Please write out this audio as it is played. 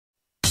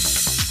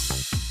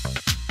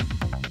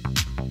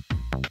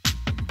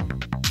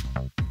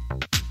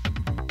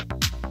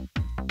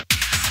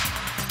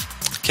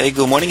Okay,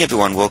 good morning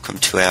everyone. Welcome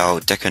to our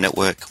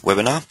DecoNetwork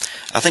webinar.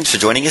 Thanks for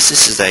joining us.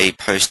 This is a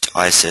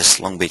post-ISS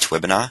Long Beach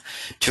webinar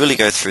to really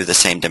go through the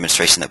same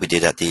demonstration that we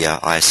did at the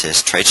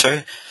ISS trade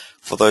show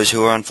for those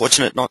who are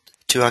unfortunate not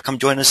to come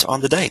join us on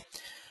the day.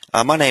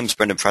 My name is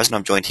Brendan Prazen.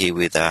 I'm joined here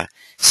with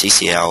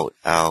Cece,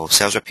 our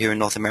sales rep here in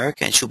North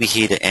America, and she'll be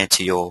here to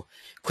answer your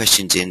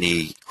questions in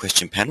the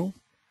question panel.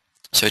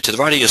 So to the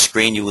right of your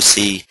screen you will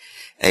see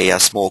a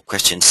small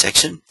question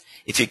section.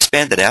 If you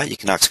expand that out, you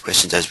can ask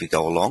questions as we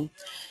go along.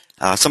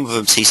 Some of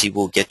them Cece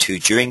will get to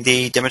during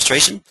the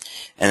demonstration,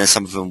 and then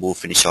some of them will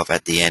finish off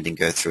at the end and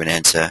go through and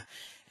answer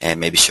and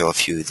maybe show a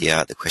few of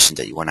the questions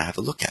that you want to have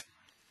a look at.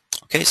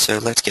 Okay, so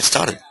let's get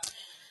started.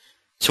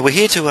 So we're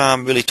here to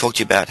really talk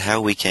to you about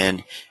how we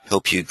can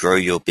help you grow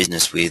your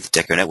business with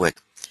DecoNetwork,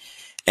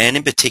 and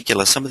in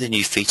particular some of the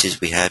new features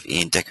we have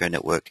in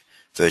DecoNetwork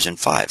version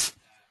 5.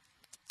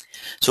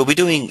 So we'll be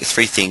doing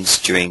three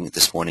things during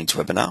this morning's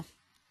webinar.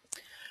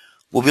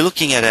 We'll be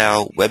looking at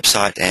our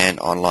website and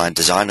online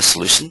designer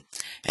solution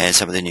and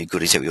some of the new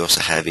goodies that we also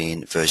have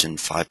in version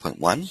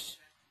 5.1.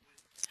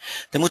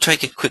 Then we'll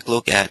take a quick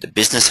look at the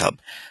Business Hub,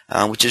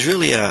 which is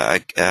really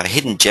a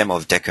hidden gem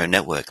of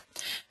DecoNetwork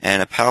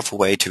and a powerful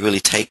way to really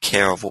take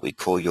care of what we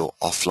call your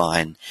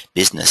offline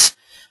business.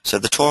 So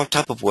the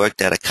type of work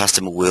that a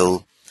customer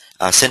will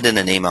send in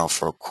an email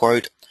for a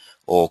quote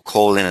or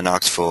call in and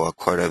ask for a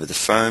quote over the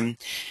phone,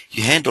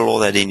 you handle all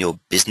that in your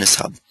Business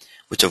Hub,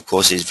 which of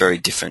course is very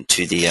different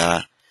to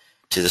the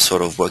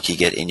sort of work you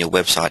get in your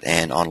website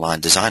and online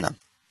designer.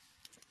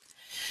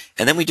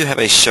 And then we do have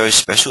a show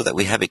special that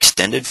we have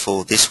extended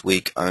for this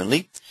week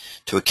only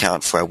to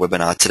account for our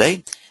webinar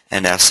today,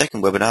 and our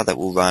second webinar that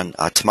will run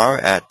tomorrow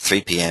at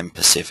 3 p.m.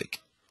 Pacific.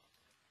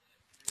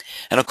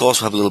 And of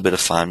course we'll have a little bit of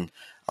fun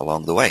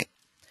along the way.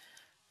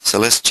 So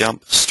let's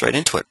jump straight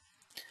into it.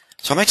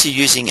 So I'm actually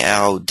using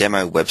our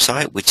demo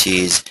website, which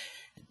is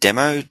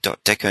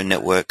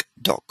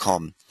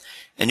demo.deconetwork.com.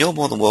 And you're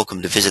more than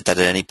welcome to visit that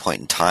at any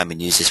point in time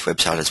and use this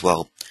website as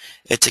well.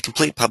 It's a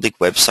complete public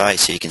website,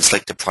 so you can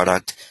select a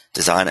product,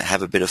 design it,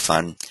 have a bit of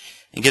fun,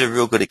 and get a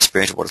real good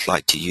experience of what it's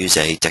like to use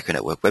a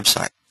DecoNetwork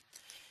website.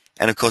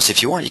 And of course,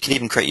 if you want, you can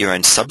even create your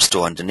own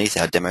sub-store underneath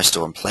our demo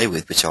store and play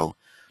with, which I'll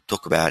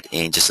talk about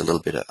in just a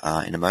little bit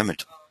in a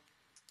moment.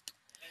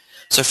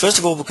 So first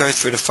of all, we'll go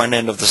through the front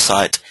end of the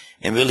site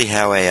and really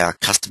how a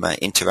customer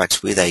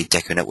interacts with a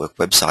DecoNetwork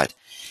website.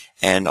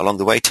 And along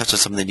the way touch on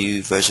some of the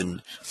new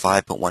version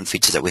 5.1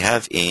 features that we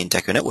have in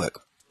DecoNetwork.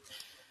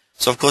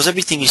 So of course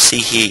everything you see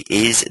here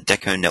is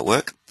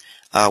DecoNetwork.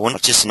 We're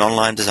not just an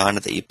online designer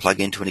that you plug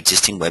into an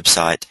existing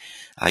website.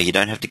 You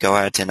don't have to go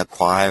out and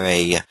acquire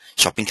a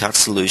shopping cart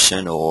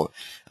solution or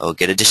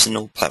get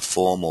additional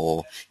platform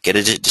or get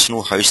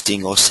additional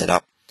hosting or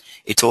setup.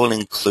 It's all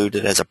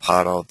included as a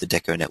part of the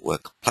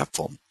DecoNetwork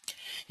platform.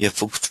 You have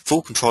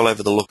full control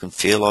over the look and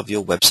feel of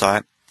your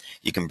website.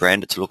 You can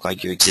brand it to look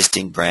like your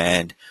existing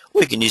brand,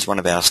 or you can use one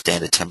of our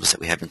standard templates that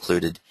we have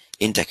included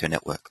in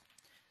DecoNetwork.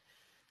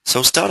 So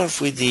we'll start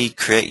off with the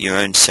Create Your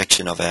Own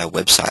section of our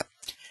website.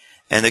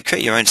 And the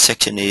Create Your Own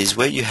section is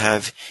where you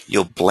have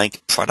your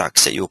blank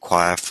products that you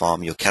acquire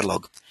from your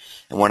catalog.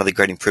 And one of the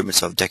great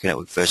improvements of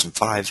DecoNetwork version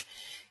 5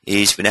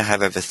 is we now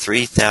have over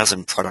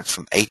 3,000 products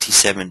from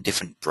 87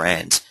 different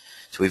brands.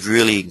 So we've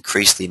really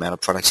increased the amount of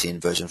products in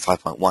version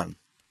 5.1.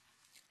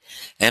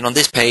 And on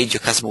this page, your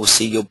customer will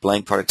see your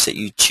blank products that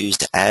you choose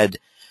to add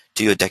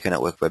to your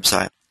DecoNetwork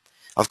website.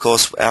 Of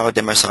course, our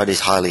demo site is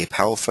highly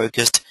apparel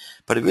focused,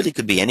 but it really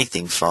could be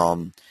anything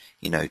from,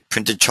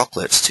 printed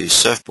chocolates to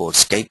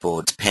surfboards,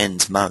 skateboards,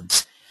 pens,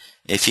 mugs.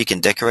 If you can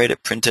decorate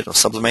it, print it, or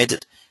sublimate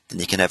it, then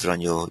you can have it on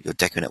your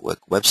DecoNetwork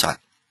website.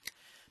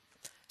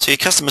 So your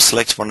customer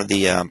selects one of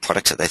the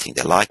products that they think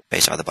they like,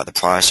 based either by the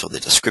price or the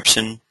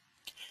description,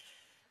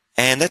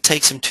 and that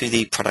takes them to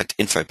the product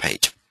info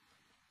page.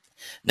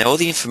 Now all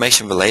the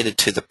information related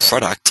to the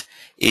product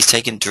is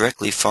taken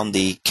directly from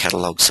the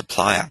catalog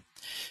supplier.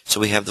 So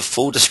we have the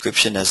full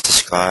description as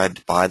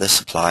described by the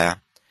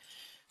supplier.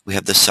 We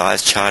have the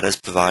size chart as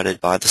provided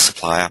by the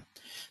supplier,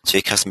 so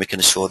your customer can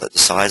ensure that the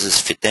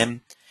sizes fit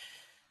them.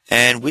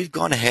 And we've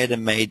gone ahead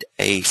and made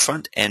a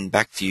front and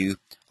back view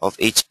of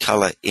each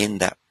color in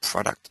that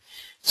product.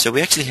 So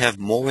we actually have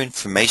more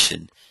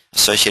information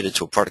associated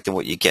to a product than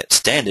what you get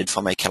standard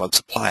from a catalog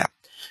supplier.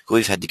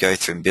 We've had to go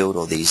through and build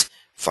all these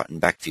front and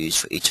back views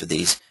for each of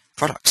these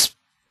products.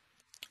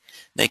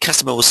 Now, a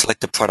customer will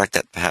select a product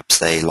that perhaps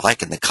they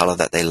like and the color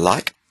that they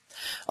like.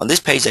 On this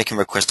page, they can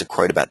request a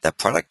quote about that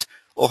product,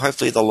 or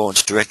hopefully they'll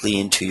launch directly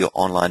into your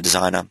online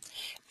designer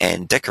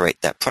and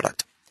decorate that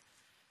product.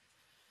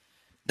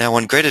 Now,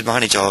 one great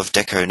advantage of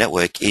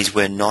DecoNetwork is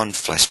we're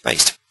non-flash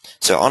based.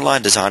 So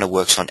online designer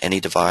works on any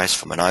device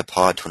from an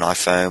iPod to an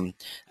iPhone.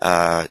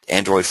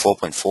 Android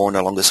 4.4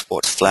 no longer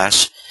supports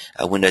flash.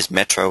 Windows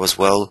Metro as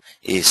well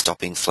is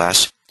stopping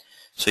flash.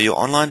 So your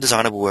online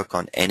designer will work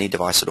on any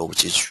device at all,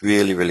 which is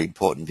really, really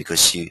important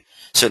because you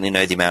certainly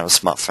know the amount of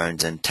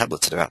smartphones and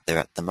tablets that are out there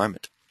at the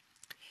moment.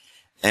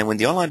 And when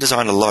the online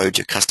designer loads,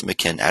 your customer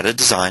can add a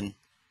design,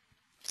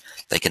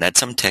 they can add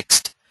some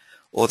text,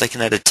 or they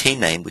can add a team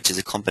name, which is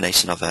a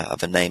combination of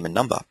a name and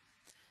number.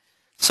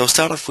 So we'll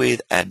start off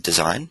with Add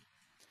Design,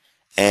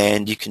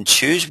 and you can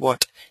choose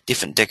what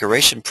different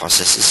decoration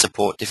processes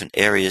support different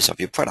areas of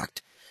your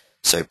product.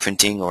 So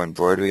printing or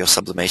embroidery or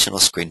sublimation or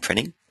screen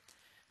printing,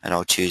 and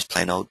I'll choose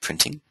plain old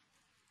printing.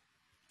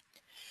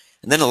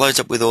 And then it loads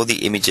up with all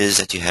the images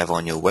that you have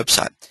on your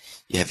website.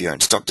 You have your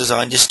own stock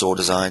design, your store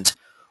designs,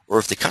 or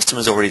if the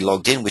customer's already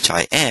logged in, which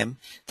I am,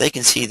 they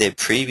can see their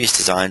previous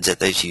designs that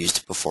they've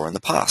used before in the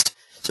past.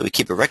 So we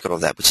keep a record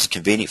of that, which is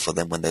convenient for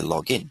them when they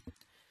log in.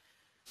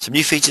 Some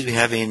new features we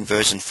have in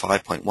version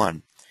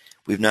 5.1.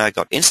 We've now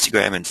got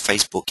Instagram and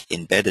Facebook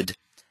embedded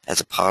as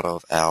a part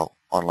of our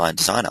online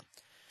designer.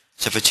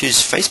 So if I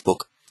choose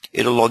Facebook,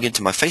 it'll log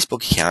into my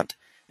Facebook account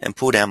and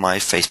pull down my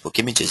Facebook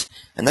images.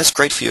 And that's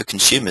great for your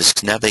consumers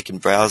because now they can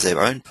browse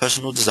their own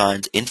personal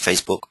designs in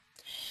Facebook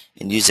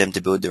and use them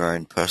to build their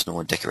own personal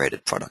and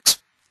decorated products.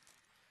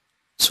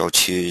 So I'll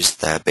choose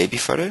the baby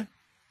photo,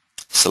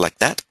 select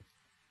that.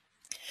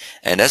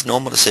 And as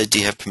normal, it says, do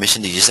you have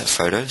permission to use that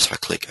photo? So I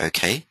click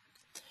OK.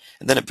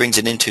 And then it brings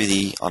it into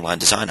the online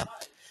designer.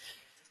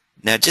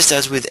 Now, just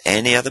as with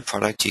any other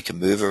product, you can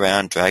move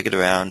around, drag it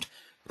around,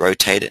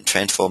 rotate it, and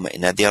transform it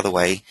in the other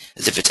way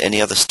as if it's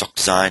any other stock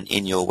design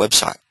in your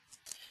website.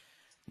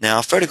 Now,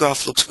 a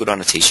photograph looks good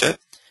on a t-shirt,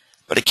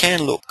 but it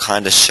can look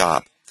kind of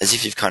sharp, as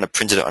if you've kind of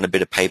printed it on a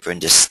bit of paper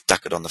and just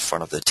stuck it on the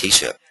front of the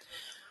t-shirt.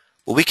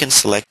 Well, we can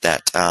select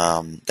that,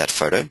 that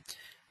photo.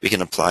 We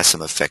can apply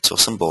some effects or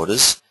some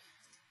borders,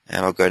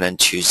 and I'll go down and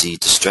choose the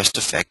distressed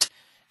effect.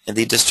 And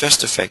the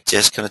distressed effect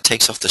just kind of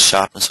takes off the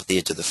sharpness of the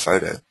edge of the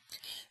photo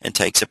and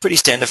takes a pretty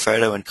standard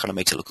photo and kind of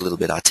makes it look a little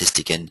bit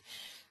artistic and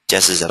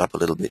jazzes it up a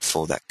little bit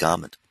for that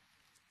garment.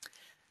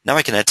 Now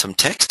I can add some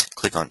text.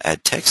 Click on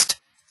Add Text,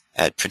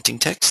 Add Printing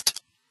Text,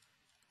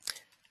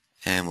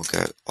 and we'll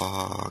go,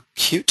 oh,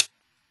 cute,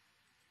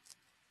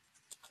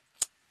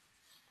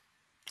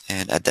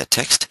 and add that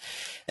text.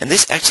 And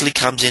this actually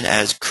comes in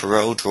as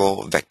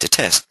CorelDRAW vector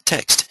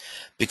text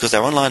because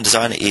our online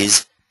designer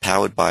is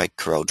powered by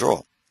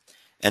CorelDRAW.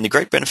 And the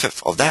great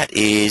benefit of that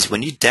is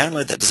when you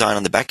download that design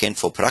on the back end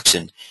for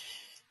production,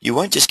 you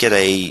won't just get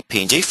a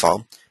PNG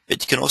file,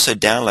 but you can also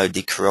download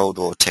the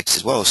CorelDRAW text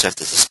as well. So if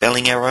there's a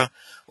spelling error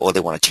or they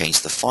want to change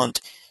the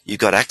font, you've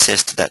got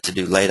access to that to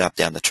do later up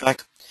down the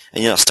track,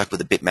 and you're not stuck with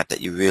a bitmap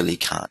that you really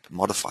can't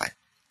modify.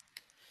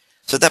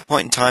 So at that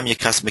point in time, your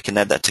customer can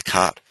add that to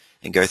cart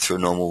and go through a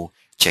normal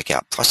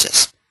checkout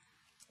process.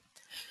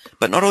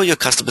 But not all your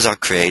customers are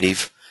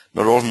creative.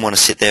 Not all of them want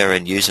to sit there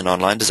and use an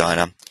online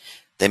designer.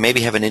 They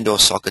maybe have an indoor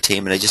soccer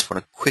team and they just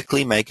want to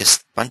quickly make a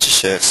bunch of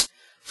shirts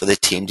for their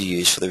team to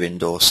use for their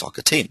indoor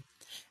soccer team.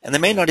 And they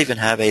may not even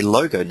have a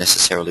logo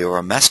necessarily or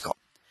a mascot.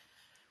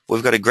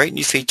 We've got a great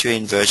new feature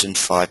in version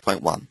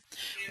 5.1,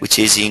 which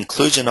is the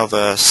inclusion of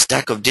a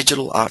stack of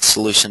digital art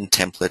solution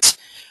templates,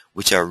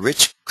 which are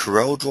rich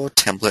CorelDRAW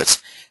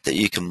templates that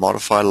you can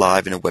modify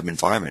live in a web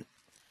environment.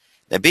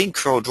 Now, being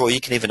CorelDRAW, you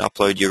can even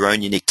upload your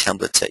own unique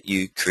templates that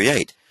you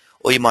create,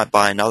 or you might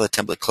buy another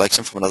template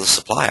collection from another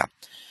supplier.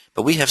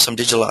 But we have some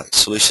digital art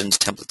solutions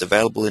templates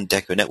available in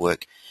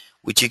DecoNetwork,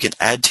 which you can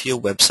add to your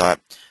website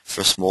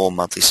for a small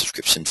monthly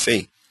subscription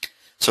fee.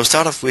 So we'll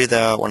start off with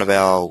one of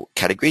our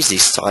categories, the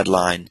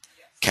sideline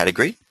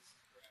category.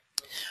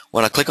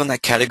 When I click on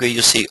that category,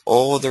 you'll see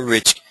all the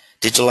rich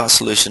digital art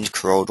solutions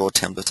CorelDRAW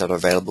templates that are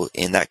available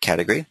in that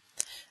category.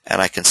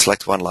 And I can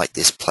select one like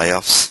this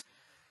playoffs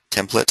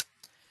template.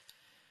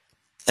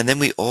 And then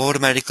we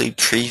automatically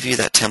preview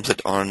that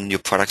template on your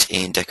products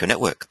in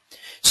DecoNetwork.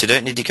 So you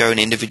don't need to go and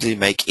individually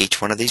make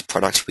each one of these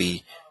products.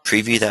 We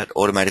preview that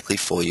automatically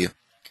for you.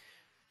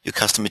 Your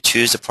customer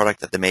chooses a product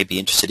that they may be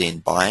interested in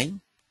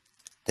buying.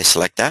 They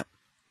select that.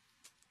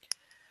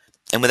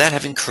 And without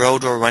having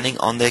CorelDRAW running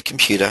on their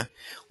computer,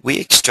 we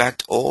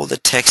extract all the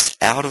text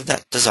out of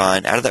that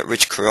design, out of that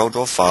rich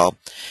CorelDRAW file,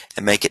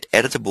 and make it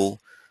editable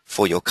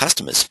for your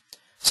customers.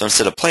 So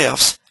instead of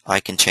playoffs, I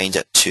can change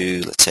that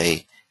to, let's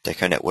say,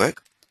 DecoNetwork,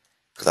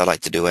 because I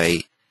like to do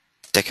a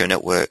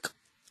DecoNetwork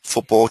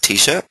football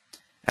t-shirt,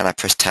 and I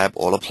press Tab,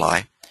 All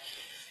Apply.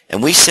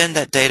 And we send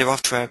that data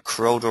off to our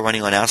CorelDRAW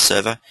running on our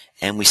server,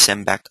 and we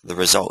send back the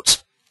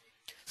results.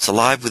 So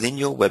live within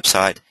your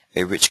website,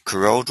 a rich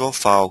CorelDRAW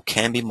file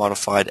can be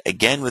modified,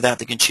 again without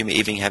the consumer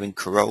even having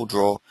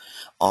CorelDRAW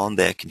on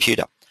their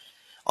computer.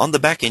 On the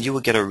back end, you will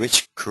get a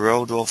rich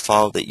CorelDRAW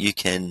file that you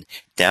can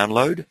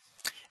download.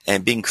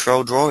 And being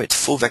CorelDRAW,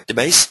 it's full vector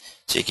based,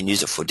 so you can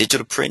use it for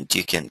digital print,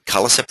 you can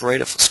color separate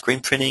it for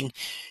screen printing,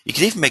 you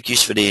can even make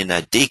use of it in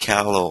a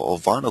decal or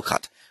vinyl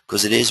cut,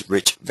 because it is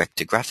rich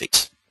vector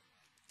graphics.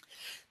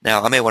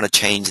 Now I may want to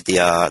change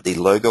the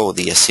logo or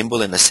the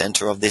symbol in the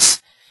center of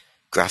this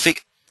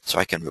graphic, so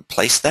I can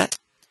replace that.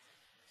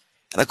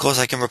 And of course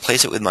I can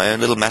replace it with my own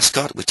little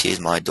mascot, which is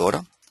my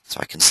daughter. So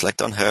I can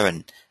select on her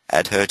and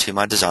add her to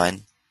my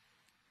design,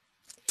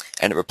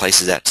 and it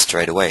replaces that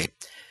straight away.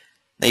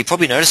 Now you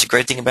probably noticed a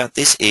great thing about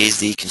this is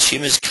the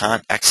consumers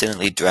can't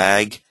accidentally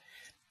drag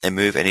and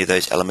move any of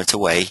those elements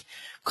away,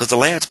 because the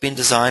layout's been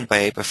designed by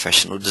a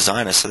professional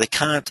designer, so they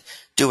can't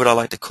do what I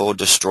like to call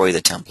destroy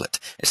the template.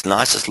 It's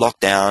nice, it's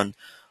locked down,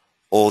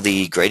 all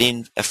the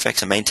gradient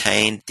effects are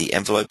maintained, the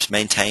envelope's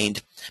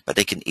maintained, but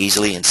they can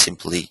easily and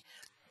simply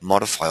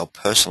modify or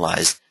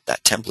personalize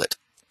that template.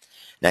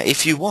 Now,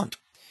 if you want,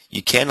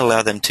 you can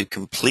allow them to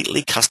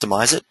completely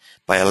customize it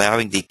by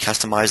allowing the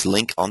customize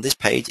link on this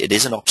page. It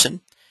is an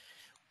option.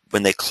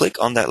 When they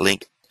click on that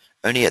link,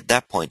 only at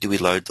that point do we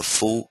load the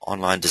full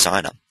online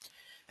designer.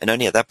 And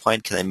only at that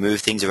point can they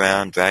move things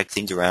around, drag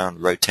things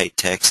around, rotate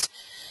text,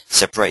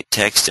 separate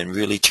text, and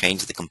really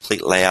change the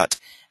complete layout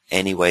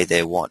any way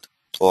they want.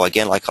 Or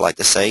again, like I like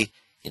to say,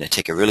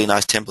 take a really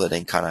nice template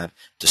and kind of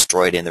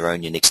destroy it in their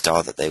own unique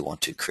style that they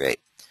want to create.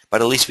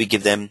 But at least we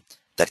give them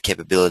that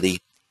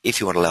capability if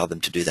you want to allow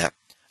them to do that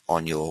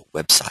on your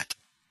website.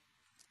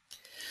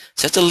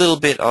 So that's a little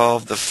bit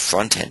of the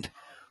front end.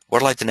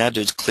 What I'd like to now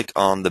do is click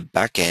on the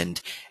back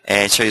end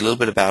and show you a little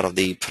bit about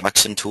the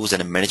production tools and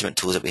the management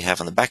tools that we have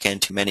on the back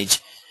end to manage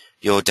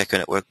your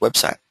DecoNetwork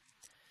website.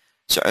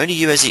 So only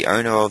you as the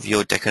owner of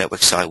your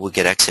DecoNetwork site will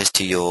get access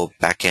to your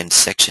back end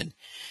section.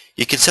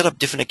 You can set up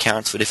different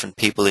accounts for different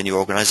people in your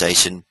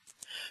organization.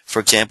 For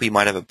example, you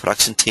might have a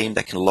production team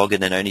that can log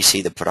in and only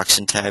see the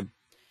production tab.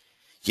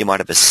 You might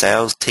have a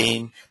sales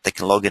team that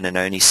can log in and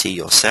only see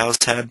your sales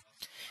tab.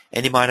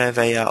 And you might have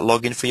a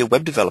login for your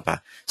web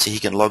developer, so he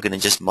can log in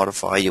and just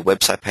modify your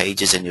website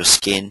pages and your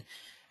skin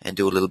and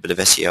do a little bit of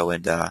SEO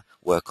and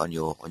work on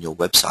your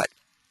website.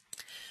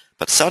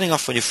 But starting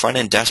off on your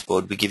front-end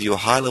dashboard, we give you a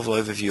high-level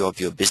overview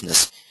of your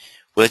business.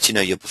 We'll let you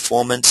know your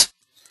performance,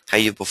 how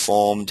you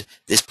performed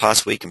this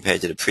past week compared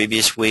to the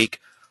previous week,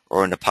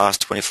 or in the past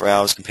 24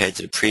 hours compared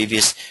to the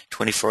previous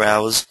 24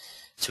 hours.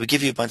 So we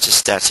give you a bunch of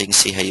stats so you can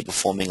see how you're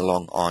performing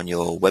along on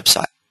your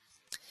website.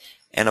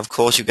 And of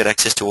course, you've got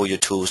access to all your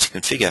tools to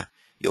configure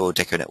your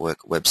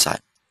DecoNetwork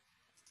website.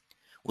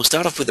 We'll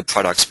start off with the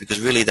products because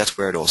really that's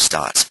where it all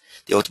starts.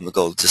 The ultimate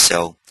goal is to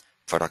sell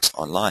products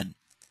online.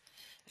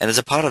 And as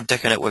a part of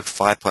DecoNetwork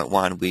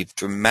 5.1, we've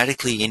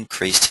dramatically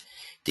increased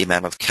the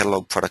amount of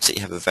catalog products that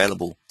you have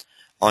available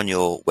on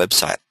your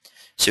website.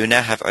 So we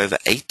now have over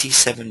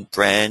 87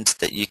 brands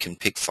that you can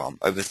pick from,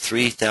 over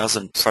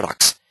 3,000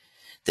 products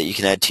that you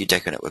can add to your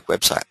DecoNetwork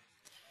website.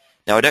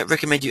 Now, I don't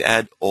recommend you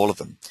add all of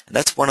them. And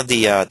that's one of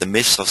the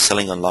myths of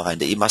selling online,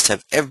 that you must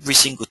have every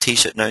single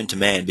t-shirt known to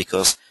man,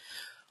 because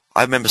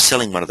I remember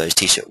selling one of those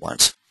t-shirts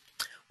once.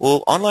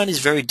 Well, online is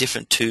very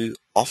different to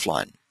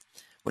offline.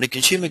 When a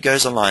consumer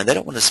goes online, they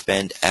don't want to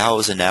spend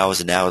hours and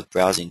hours and hours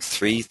browsing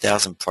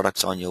 3,000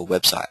 products on your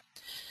website.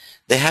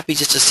 They're happy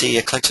just to see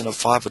a collection of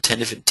 5 or 10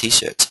 different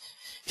t-shirts.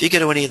 If you go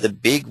to any of the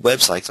big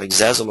websites like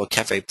Zazzle or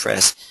Cafe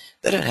Press,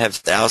 they don't have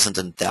thousands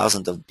and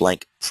thousands of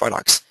blank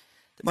products.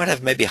 They might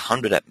have maybe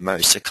 100 at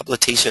most, a couple of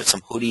t-shirts,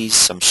 some hoodies,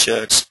 some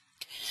shirts,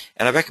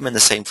 and I recommend the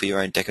same for your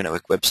own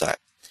DecoNetwork website.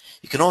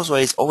 You can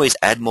always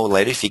add more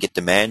later if you get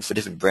demand for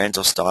different brands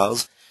or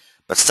styles,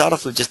 but start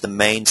off with just the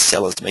main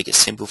sellers to make it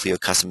simple for your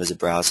customers to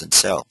browse and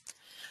sell.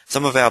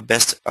 Some of our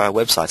best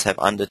websites have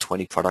under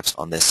 20 products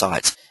on their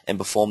sites and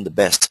perform the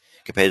best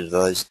compared to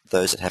those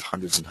that have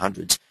hundreds and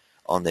hundreds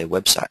on their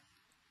website.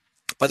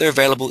 But they're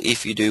available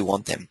if you do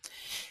want them.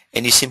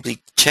 And you simply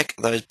check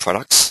those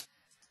products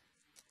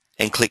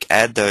and click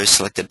add those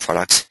selected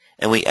products,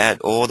 and we add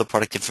all the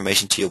product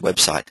information to your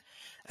website,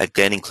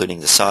 again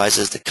including the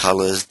sizes, the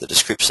colors, the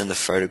description, the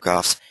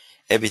photographs.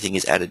 Everything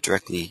is added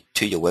directly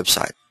to your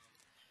website.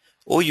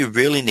 All you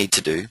really need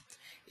to do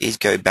is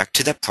go back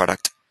to that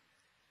product,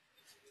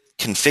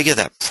 configure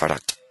that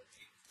product,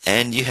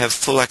 and you have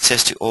full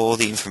access to all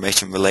the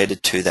information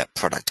related to that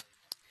product.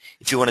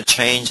 If you want to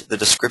change the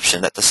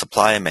description that the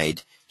supplier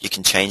made, you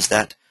can change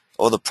that,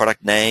 or the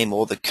product name,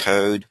 or the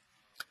code.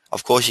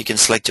 Of course, you can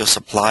select your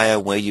supplier,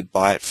 where you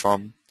buy it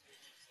from.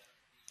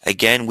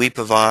 Again, we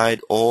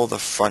provide all the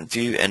front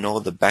view and all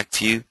the back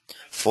view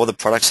for the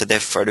products, so they're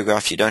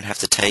photographs you don't have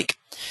to take.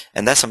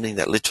 And that's something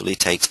that literally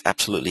takes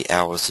absolutely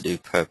hours to do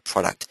per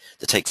product,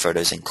 to take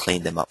photos and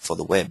clean them up for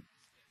the web.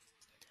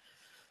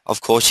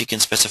 Of course, you can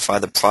specify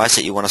the price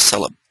that you want to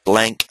sell it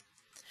blank,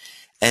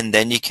 and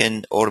then you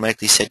can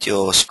automatically set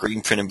your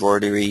screen print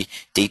embroidery,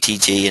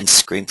 DTG, and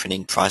screen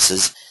printing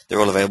prices. They're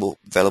all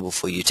available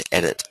for you to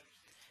edit.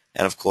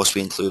 And of course,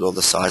 we include all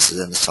the sizes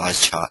and the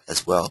size chart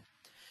as well.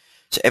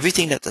 So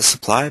everything that the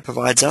supplier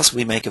provides us,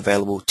 we make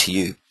available to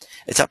you.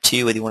 It's up to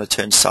you whether you want to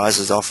turn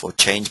sizes off or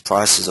change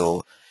prices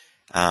or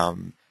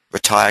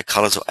retire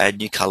colors or add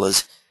new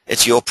colors.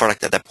 It's your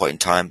product at that point in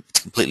time.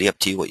 It's completely up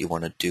to you what you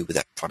want to do with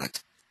that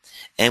product.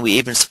 And we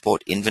even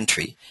support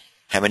inventory,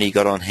 how many you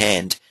got on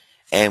hand,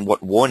 and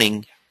what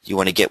warning you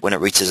want to get when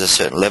it reaches a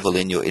certain level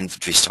in your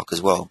inventory stock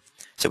as well.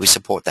 So we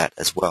support that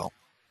as well.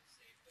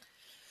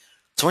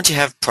 So once you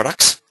have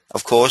products,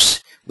 of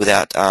course,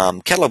 without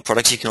catalog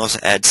products, you can also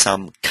add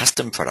some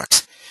custom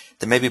products.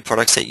 There may be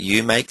products that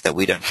you make that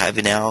we don't have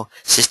in our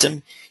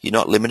system. You're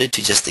not limited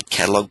to just the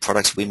catalog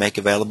products we make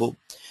available.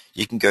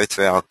 You can go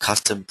through our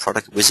custom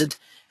product wizard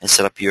and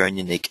set up your own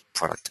unique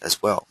product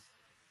as well.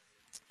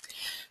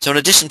 So in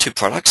addition to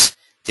products,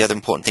 the other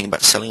important thing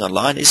about selling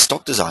online is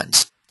stock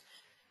designs.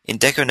 In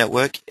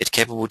DecoNetwork, it's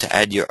capable to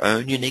add your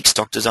own unique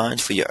stock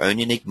designs for your own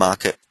unique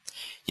market.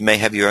 You may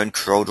have your own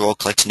CorelDRAW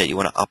collection that you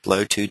want to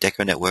upload to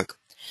DecoNetwork.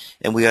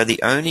 And we are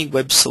the only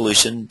web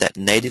solution that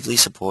natively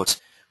supports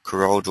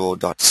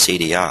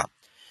CorelDRAW.cdr.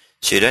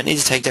 So you don't need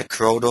to take that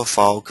CorelDRAW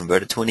file,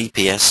 convert it to an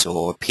EPS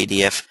or a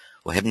PDF,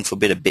 or heaven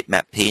forbid a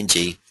bitmap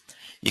PNG.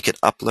 You can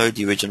upload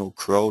the original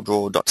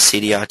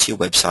CorelDRAW.cdr to your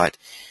website.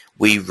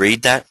 We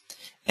read that,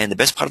 and the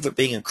best part of it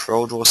being a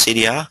CorelDRAW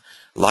CDR,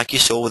 like you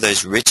saw with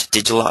those rich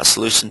digital art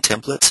solution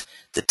templates,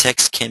 the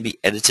text can be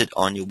edited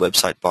on your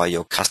website by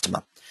your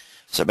customer.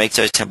 So it makes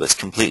those templates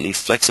completely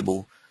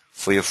flexible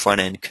for your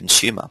front-end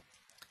consumer.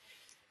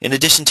 In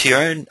addition to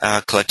your own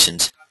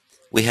collections,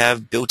 we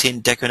have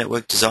built-in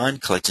DecoNetwork design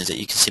collections that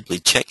you can simply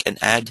check and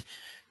add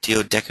to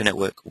your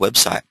DecoNetwork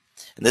website.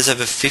 And there's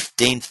over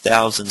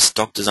 15,000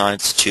 stock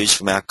designs to choose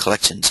from our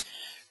collections,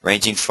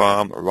 ranging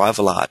from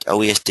Arrival Art,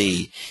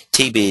 OESD,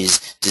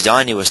 TBiz,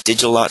 DesignUS,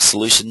 Digital Art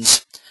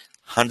Solutions,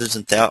 hundreds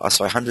and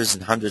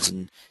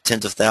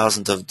tens of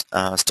thousands of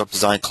stock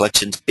design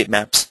collections,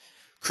 bitmaps,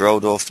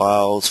 CorelDRAW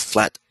files,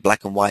 flat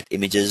black and white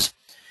images.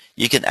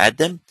 You can add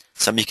them,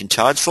 some you can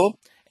charge for,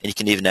 and you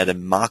can even add a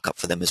markup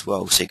for them as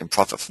well, so you can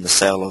profit from the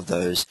sale of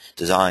those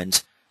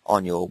designs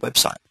on your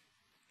website.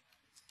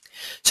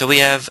 So we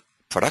have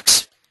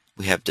products,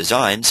 we have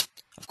designs.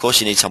 Of course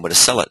you need somewhere to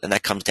sell it, and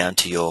that comes down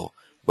to your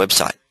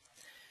website.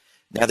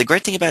 Now the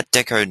great thing about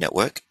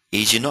DecoNetwork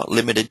is you're not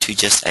limited to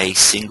just a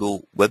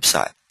single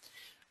website.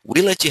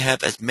 We let you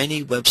have as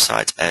many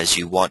websites as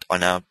you want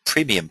on our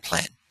premium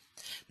plan.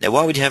 Now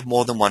why would you have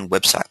more than one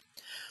website?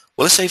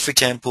 Well, let's say for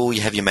example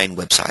you have your main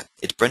website.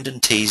 It's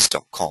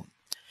brendantees.com.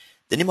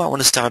 Then you might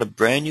want to start a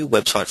brand new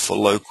website for a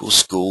local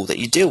school that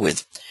you deal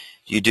with.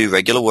 You do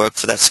regular work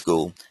for that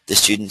school. The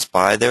students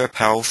buy their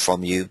apparel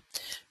from you,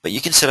 but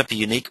you can set up a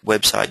unique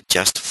website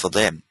just for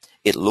them.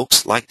 It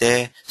looks like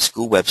their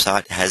school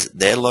website, has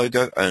their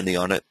logo only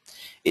on it.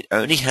 It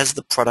only has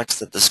the products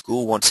that the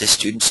school wants their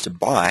students to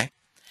buy,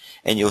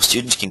 and your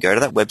students can go to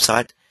that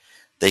website.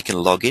 They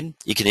can log in.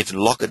 You can even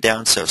lock it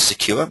down so it's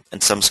secure,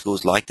 and some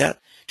schools like that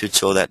to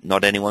ensure that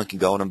not anyone can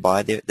go on and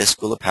buy their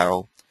school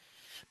apparel.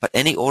 But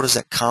any orders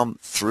that come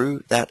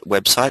through that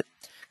website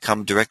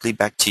come directly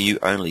back to you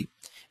only,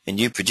 and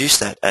you produce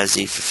that as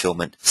the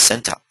fulfillment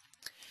center.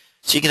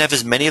 So you can have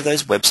as many of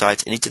those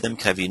websites, and each of them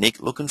can have a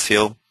unique look and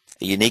feel,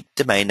 a unique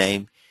domain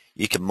name.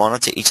 You can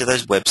monitor each of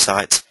those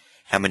websites,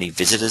 how many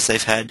visitors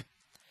they've had,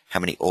 how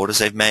many orders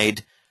they've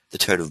made, the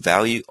total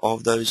value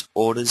of those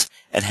orders,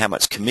 and how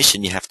much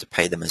commission you have to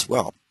pay them as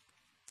well.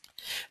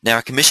 Now,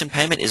 a commission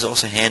payment is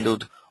also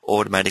handled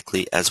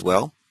automatically as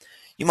well.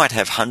 You might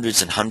have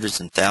hundreds and hundreds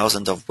and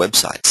thousands of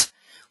websites.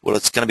 Well,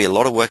 it's going to be a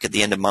lot of work at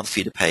the end of the month for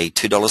you to pay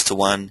 $2 to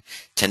one,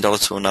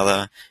 $10 to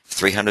another,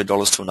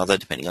 $300 to another,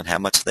 depending on how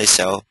much they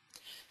sell.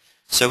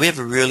 So we have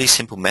a really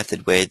simple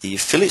method where the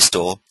affiliate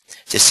store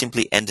just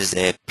simply enters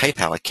their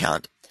PayPal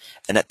account,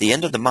 and at the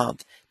end of the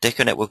month,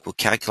 DecoNetwork will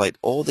calculate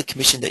all the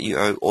commission that you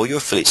owe all your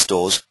affiliate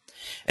stores,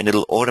 and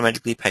it'll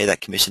automatically pay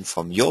that commission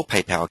from your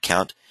PayPal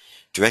account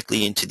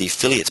directly into the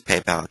affiliate's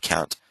PayPal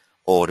account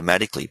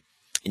automatically.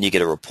 And you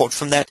get a report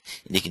from that,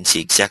 and you can see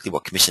exactly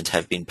what commissions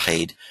have been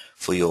paid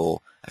for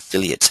your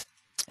affiliates.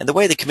 And the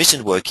way the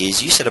commissions work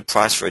is you set a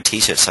price for a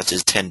t-shirt such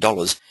as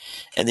 $10,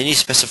 and then you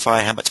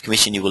specify how much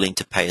commission you're willing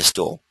to pay a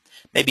store.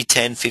 Maybe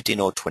 10, 15,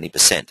 or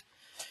 20%.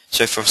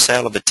 So for a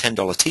sale of a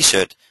 $10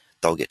 t-shirt,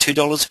 they'll get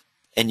 $2,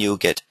 and you'll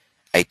get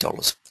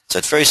 $8. So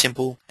it's very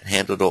simple and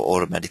handled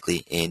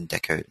automatically in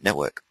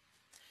DecoNetwork.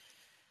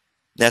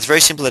 Now it's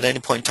very simple at any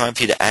point in time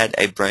for you to add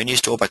a brand new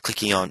store by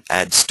clicking on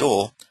Add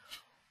Store,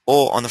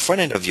 or on the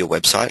front end of your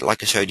website,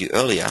 like I showed you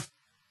earlier,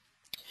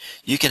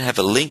 you can have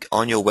a link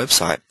on your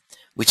website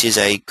which is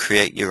a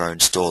Create Your Own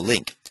Store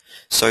link.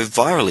 So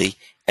virally,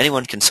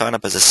 anyone can sign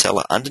up as a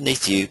seller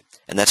underneath you,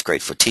 and that's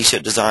great for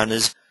t-shirt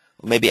designers,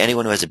 or maybe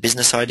anyone who has a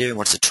business idea and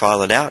wants to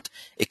trial it out.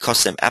 It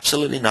costs them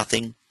absolutely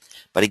nothing,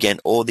 but again,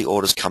 all the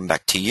orders come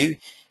back to you,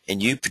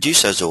 and you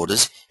produce those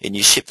orders, and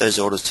you ship those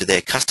orders to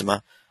their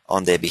customer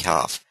on their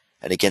behalf.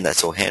 And again,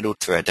 that's all handled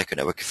through our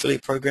DecoNetwork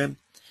affiliate program,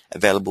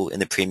 available in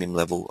the premium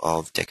level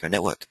of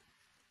DecoNetwork.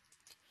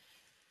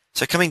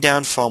 So coming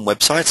down from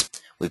websites,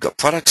 we've got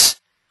products,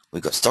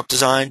 we've got stock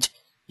designs,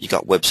 you've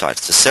got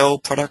websites to sell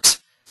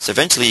products. So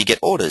eventually you get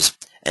orders,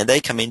 and they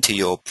come into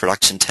your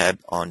production tab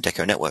on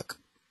DecoNetwork.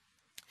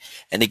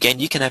 And again,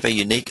 you can have a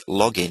unique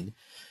login,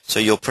 so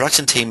your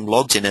production team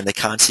logs in and they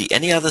can't see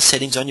any other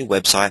settings on your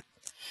website.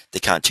 They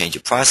can't change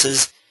your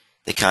prices,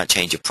 they can't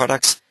change your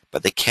products,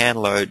 but they can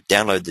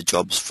download the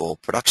jobs for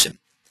production.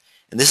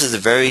 And this is a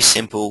very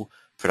simple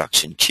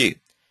production queue.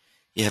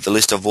 You have a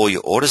list of all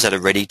your orders that are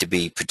ready to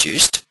be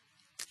produced,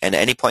 and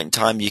at any point in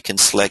time you can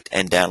select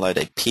and download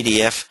a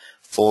PDF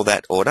for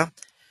that order.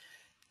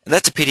 And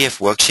that's a PDF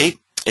worksheet.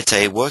 It's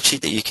a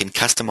worksheet that you can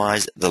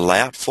customize the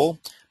layout for,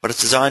 but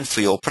it's designed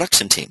for your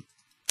production team.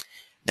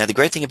 Now the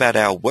great thing about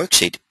our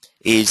worksheet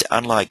is,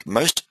 unlike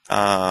most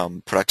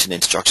production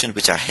instructions,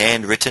 which are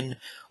handwritten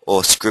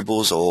or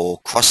scribbles or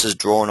crosses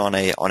drawn on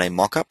a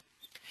mock-up,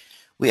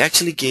 we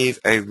actually give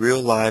a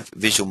real live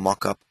visual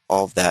mock-up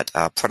of that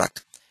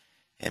product.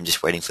 I'm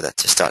just waiting for that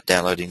to start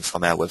downloading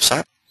from our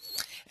website.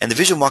 And the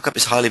visual mock-up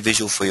is highly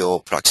visual for your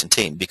production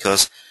team,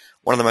 because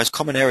one of the most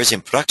common errors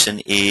in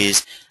production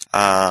is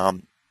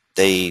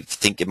they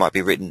think it might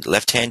be written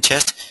left-hand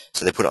chest,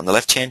 so they put it on the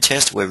left-hand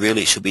chest where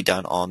really it should be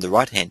done on the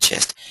right-hand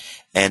chest.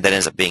 And that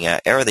ends up being an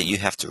error that you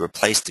have to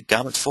replace the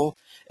garments for.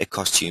 It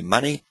costs you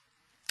money,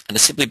 and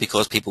it's simply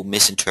because people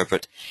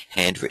misinterpret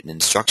handwritten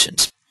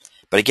instructions.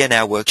 But again,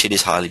 our worksheet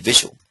is highly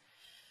visual.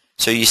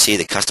 So you see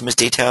the customer's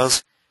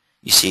details,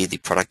 you see the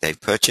product they've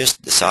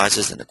purchased, the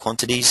sizes and the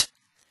quantities,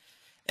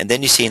 and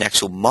then you see an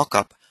actual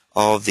mock-up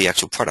of the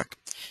actual product.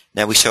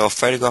 Now we show a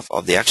photograph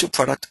of the actual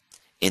product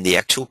in the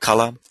actual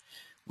color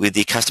with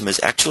the customer's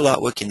actual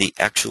artwork in the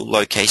actual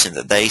location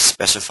that they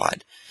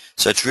specified.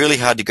 So it's really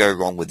hard to go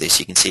wrong with this.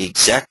 You can see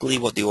exactly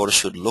what the order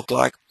should look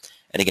like,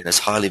 and again, it's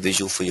highly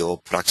visual for your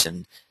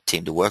production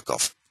team to work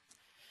off.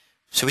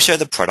 So we show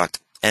the product,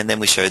 and then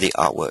we show the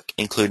artwork,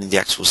 including the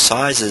actual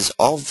sizes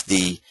of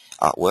the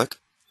artwork.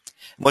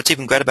 And what's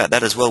even great about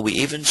that as well, we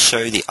even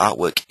show the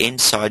artwork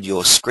inside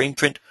your screen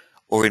print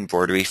or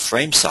embroidery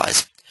frame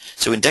size.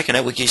 So in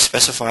DecoNetwork, you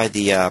specify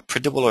the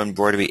printable or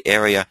embroidery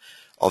area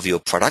of your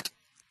product.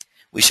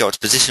 We show its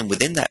position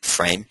within that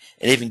frame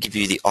and even give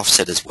you the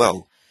offset as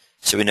well.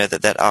 So we know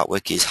that that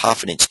artwork is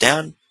 1/2 inch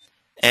down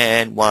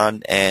and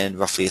 1 and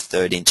roughly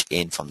 1/3 inch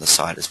in from the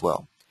side as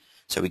well.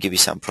 So we give you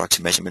some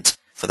production measurements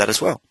for that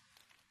as well.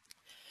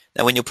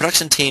 Now when your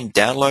production team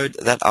download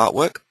that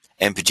artwork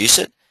and produce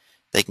it,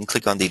 they can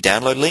click on the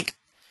download link,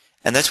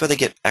 and that's where they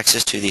get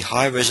access to the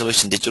high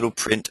resolution digital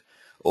print,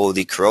 or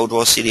the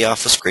CorelDRAW CDR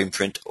for screen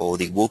print, or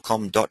the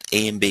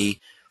Woolcom.emb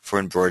for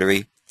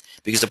embroidery,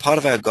 because a part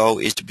of our goal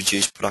is to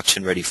produce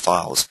production ready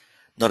files,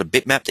 not a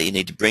bitmap that you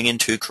need to bring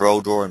into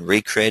CorelDRAW and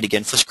recreate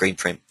again for screen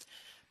print,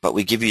 but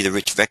we give you the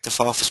rich vector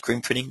file for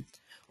screen printing,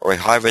 or a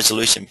high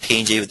resolution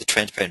PNG with a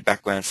transparent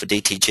background for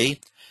DTG,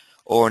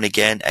 or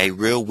again a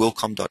real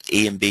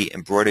Woolcom.emb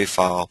embroidery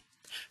file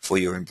for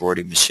your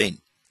embroidery machine.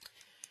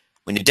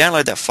 When you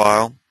download that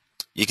file,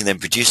 you can then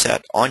produce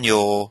that on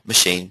your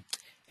machine,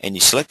 and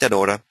you select that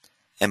order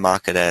and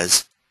mark it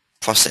as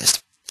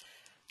processed.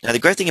 Now the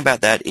great thing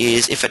about that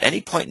is if at any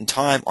point in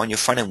time on your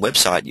front-end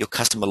website your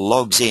customer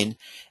logs in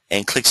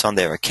and clicks on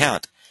their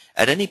account,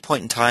 at any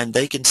point in time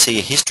they can see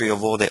a history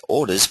of all their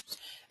orders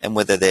and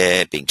whether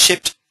they're being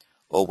shipped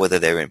or whether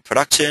they're in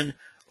production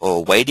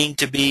or waiting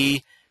to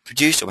be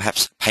produced or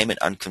perhaps payment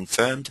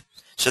unconfirmed.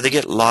 So they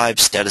get live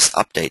status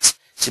updates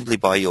simply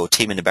by your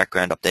team in the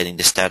background updating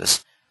the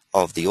status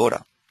of the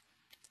order.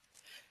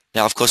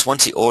 Now of course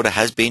once the order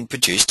has been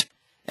produced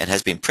and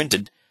has been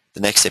printed, the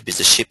next step is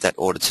to ship that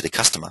order to the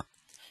customer.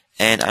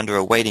 And under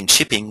awaiting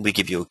shipping, we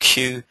give you a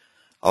queue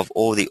of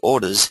all the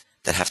orders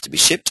that have to be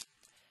shipped,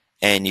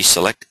 and you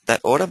select that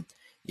order.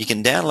 You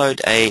can download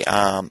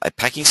a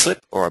packing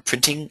slip or a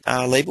printing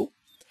label.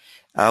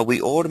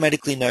 We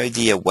automatically know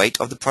the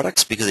weight of the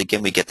products because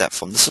again we get that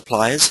from the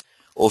suppliers,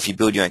 or if you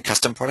build your own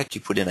custom product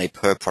you put in a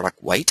per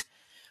product weight.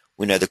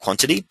 We know the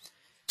quantity,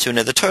 so we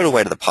know the total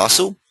weight of the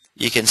parcel.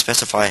 You can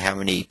specify how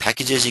many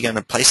packages you're going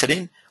to place it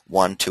in,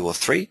 1, 2 or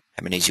 3,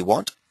 how many you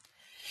want.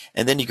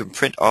 And then you can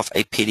print off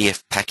a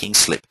PDF packing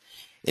slip.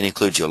 It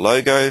includes your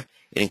logo,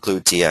 it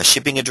includes the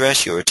shipping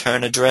address, your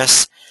return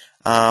address,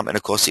 and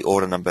of course the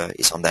order number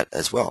is on that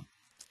as well.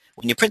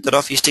 When you print it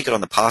off, you stick it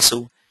on the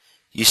parcel,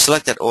 you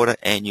select that order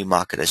and you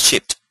mark it as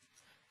shipped.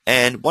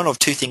 And one of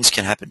two things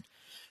can happen.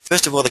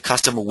 First of all, the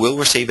customer will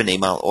receive an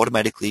email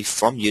automatically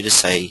from you to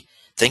say,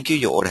 thank you,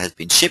 your order has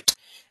been shipped,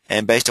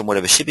 and based on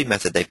whatever shipping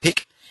method they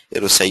pick,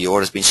 it will say your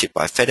order has been shipped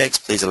by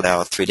FedEx, please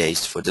allow 3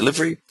 days for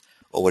delivery,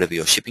 or whatever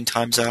your shipping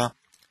times are.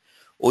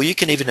 Or you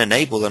can even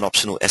enable an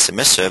optional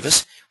SMS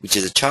service, which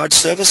is a charge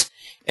service,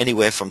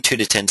 anywhere from 2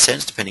 to 10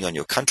 cents depending on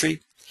your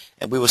country,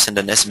 and we will send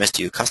an SMS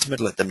to your customer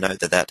to let them know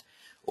that that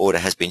order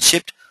has been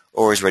shipped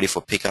or is ready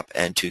for pickup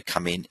and to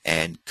come in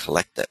and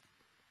collect it.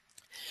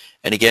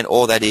 And again,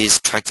 all that is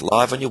tracked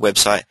live on your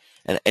website,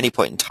 and at any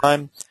point in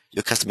time,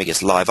 your customer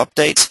gets live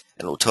updates,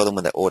 and it will tell them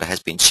when that order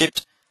has been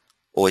shipped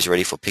or is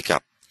ready for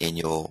pickup in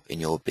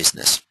your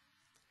business.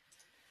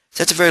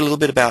 So that's a very little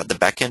bit about the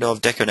back end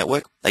of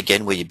DecoNetwork,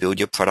 again where you build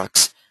your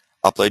products,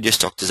 upload your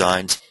stock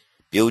designs,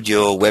 build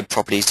your web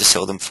properties to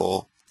sell them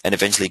for, and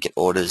eventually get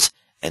orders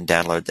and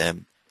download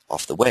them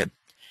off the web.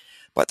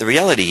 But the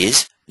reality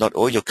is, not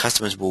all your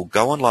customers will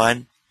go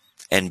online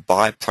and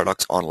buy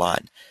products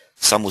online.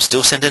 Some will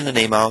still send in an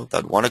email,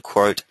 they'd want a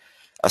quote.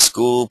 A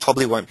school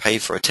probably won't pay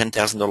for a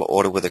 $10,000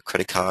 order with a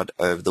credit card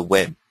over the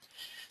web.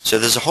 So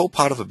there's a whole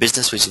part of a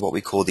business which is what we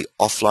call the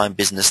offline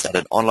business that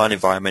an online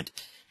environment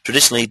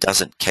traditionally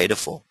doesn't cater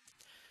for.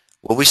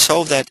 Well, we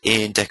solve that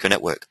in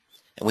DecoNetwork,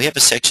 and we have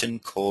a section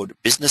called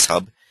Business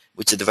Hub,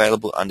 which is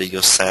available under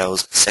your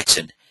sales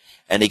section.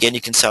 And again,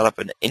 you can set up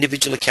an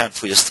individual account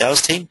for your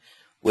sales team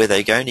where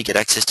they're going to get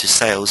access to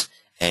Sales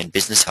and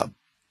Business Hub.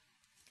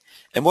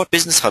 And what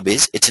Business Hub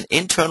is, it's an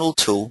internal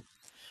tool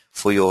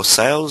for your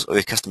sales or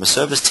your customer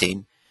service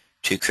team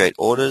to create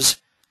orders,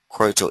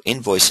 quotes, or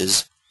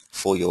invoices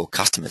for your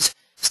customers.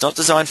 It's not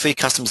designed for your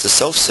customers to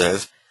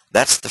self-serve.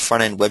 That's the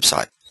front-end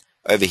website.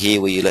 over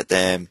here where you let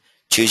them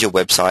choose your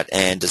website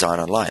and design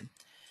online.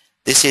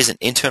 This is an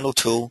internal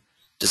tool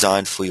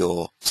designed for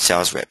your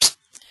sales reps.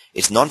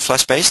 It's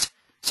non-flash based,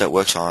 so it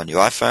works on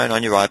your iPhone,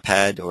 on your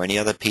iPad, or any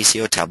other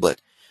PC or tablet.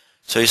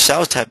 So your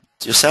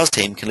sales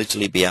team can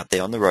literally be out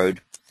there on the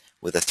road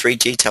with a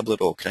 3G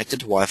tablet or connected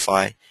to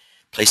Wi-Fi,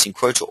 placing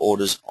quotes or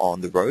orders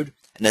on the road.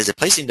 And as they're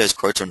placing those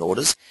quotes and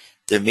orders,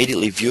 they're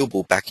immediately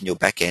viewable back in your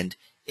back end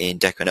in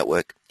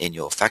DecoNetwork in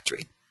your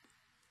factory.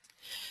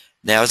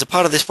 Now, as a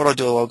part of this, what I'll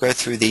do, I'll go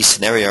through the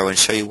scenario and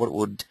show you what it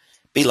would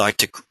be like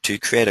to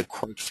create a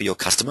quote for your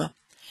customer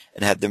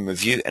and have them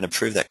review and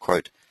approve that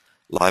quote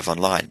live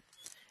online.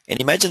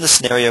 And imagine the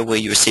scenario where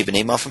you receive an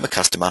email from a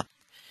customer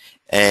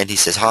and he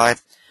says, "Hi,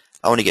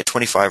 I want to get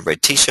 25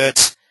 red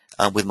t-shirts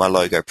with my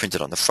logo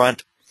printed on the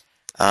front,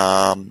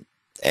 and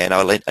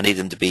I need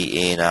them to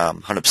be in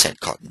 100%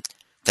 cotton.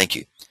 Thank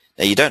you."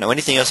 Now, you don't know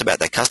anything else about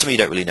that customer. You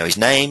don't really know his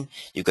name.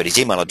 You've got his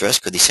email address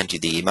because he sent you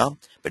the email,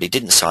 but he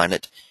didn't sign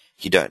it.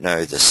 You don't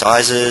know the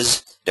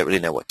sizes. You don't really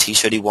know what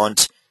t-shirt he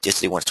wants. Just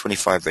that he wants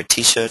 25 red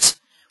t-shirts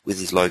with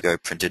his logo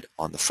printed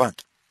on the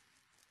front.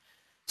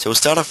 So we'll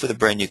start off with a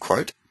brand new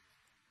quote.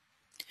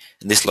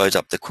 And this loads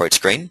up the quote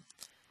screen.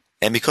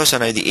 And because I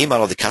know the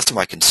email of the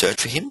customer, I can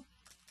search for him.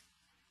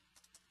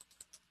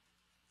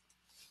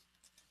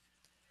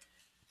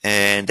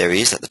 And there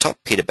he is at the top,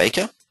 Peter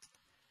Baker.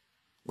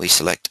 We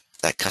select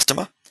that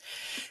customer.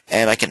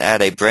 And I can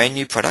add a brand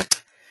new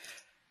product.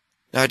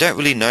 Now, I don't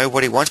really know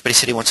what he wants, but he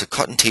said he wants a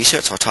cotton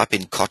t-shirt, so I'll type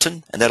in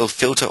cotton, and that'll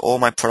filter all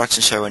my products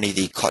and show only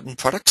the cotton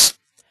products.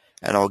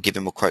 And I'll give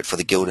him a quote for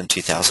the Gildan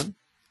 2000.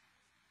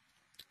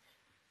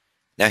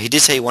 Now, he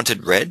did say he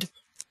wanted red,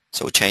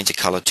 so we'll change the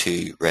color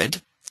to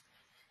red.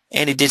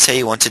 And he did say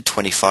he wanted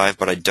 25,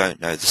 but I don't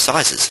know the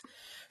sizes.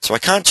 So I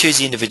can't choose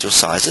the individual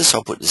sizes, so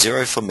I'll put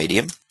 0 for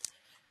medium.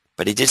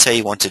 But he did say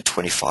he wanted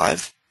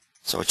 25,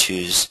 so I'll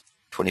choose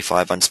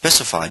 25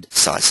 unspecified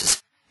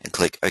sizes and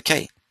click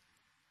OK.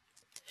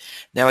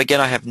 Now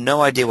again, I have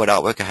no idea what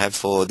artwork I have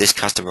for this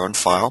customer on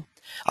file.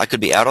 I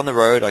could be out on the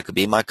road, I could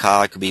be in my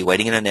car, I could be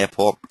waiting in an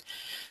airport.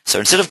 So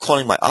instead of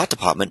calling my art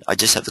department, I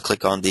just have to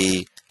click on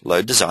the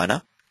Load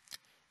Designer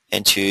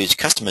and choose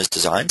Customers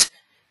Designs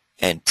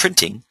and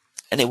Printing,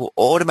 and it will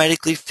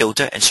automatically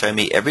filter and show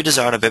me every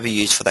design I've ever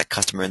used for that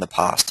customer in the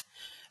past.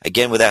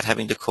 Again, without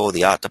having to call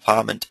the art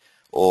department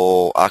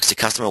or ask the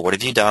customer, "What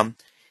have you done?"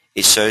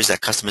 It shows that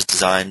customer's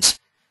designs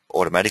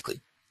automatically.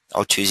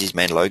 I'll choose his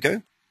main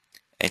logo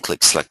and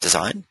click Select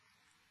Design.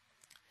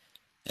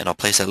 And I'll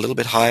place that a little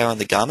bit higher on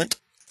the garment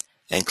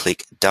and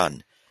click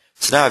Done.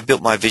 So now I've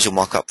built my visual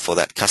mock-up for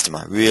that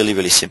customer. Really,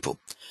 really simple.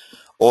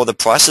 All the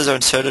prices are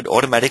inserted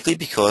automatically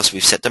because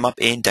we've set them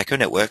up in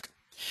DecoNetwork.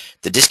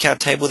 The discount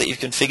table that you've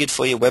configured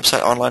for your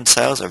website online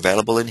sales are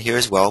available in here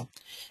as well.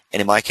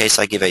 And in my case,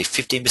 I give a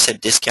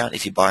 15% discount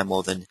if you buy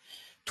more than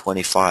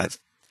 25.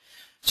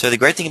 So the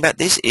great thing about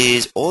this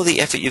is all the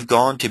effort you've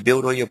gone to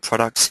build all your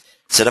products,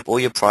 set up all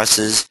your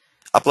prices,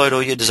 upload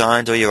all your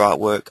designs or your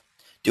artwork,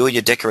 do all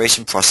your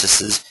decoration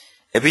processes,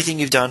 everything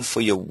you've done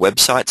for your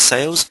website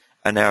sales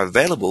are now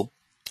available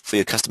for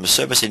your customer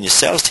service and your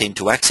sales team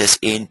to access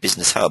in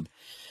Business Hub.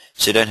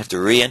 So you don't have to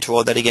re-enter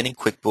all that again in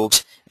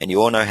QuickBooks, and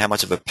you all know how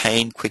much of a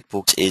pain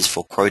QuickBooks is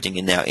for quoting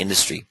in our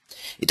industry.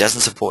 It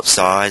doesn't support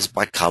size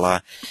by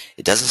color.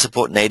 It doesn't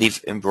support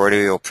native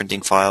embroidery or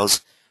printing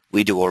files.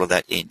 We do all of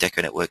that in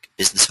DecoNetwork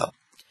Business Hub.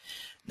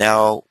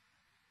 Now,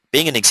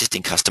 being an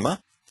existing customer,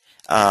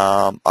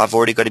 I've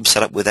already got him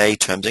set up with a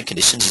terms and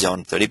conditions. He's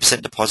on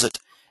 30% deposit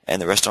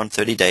and the rest on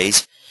 30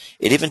 days.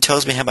 It even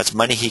tells me how much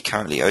money he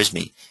currently owes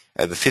me,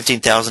 over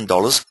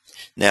 $15,000.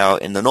 Now,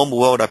 in the normal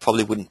world, I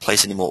probably wouldn't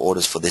place any more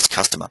orders for this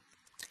customer.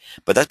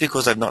 But that's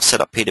because I've not set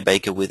up Peter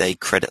Baker with a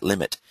credit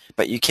limit.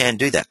 But you can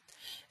do that.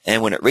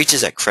 And when it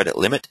reaches that credit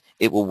limit,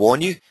 it will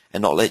warn you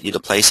and not let you to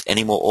place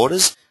any more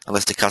orders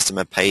unless the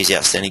customer pays the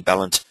outstanding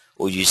balance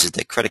or uses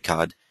their credit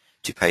card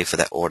to pay for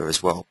that order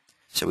as well.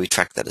 So we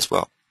track that as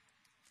well.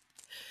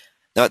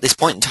 Now at this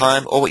point in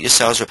time, all what your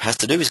sales rep has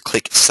to do is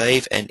click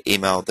Save and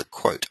email the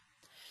quote.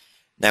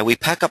 Now we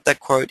pack up that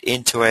quote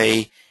into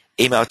a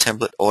email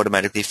template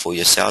automatically for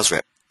your sales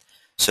rep.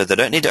 So they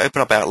don't need to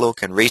open up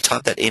Outlook and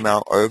retype that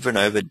email over and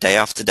over day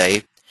after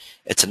day.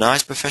 It's a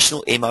nice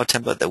professional email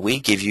template that we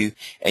give you,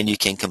 and you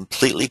can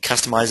completely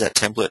customize that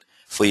template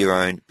for your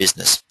own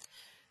business.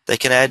 They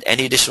can add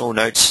any additional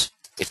notes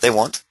if they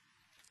want,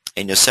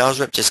 and your sales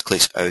rep just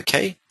clicks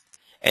OK,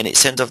 and it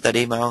sends off that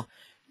email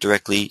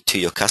directly to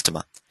your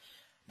customer.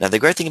 Now the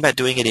great thing about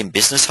doing it in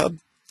Business Hub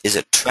is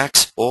it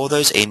tracks all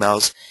those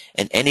emails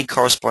and any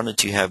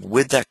correspondence you have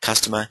with that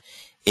customer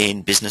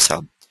in Business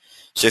Hub.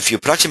 So if your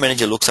production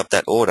manager looks up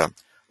that order,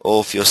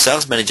 or if your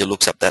sales manager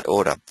looks up that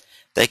order,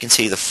 they can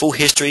see the full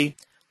history,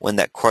 when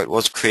that quote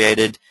was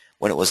created,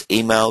 when it was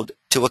emailed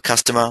to a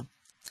customer,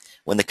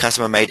 when the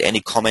customer made any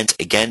comments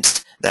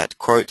against that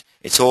quote.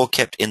 It's all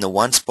kept in the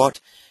one spot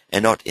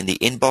and not in the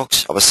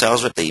inbox of a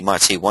sales rep that you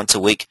might see once a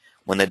week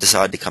when they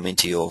decide to come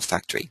into your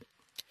factory.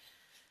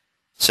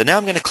 So now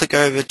I'm going to click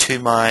over to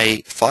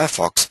my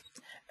Firefox,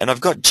 and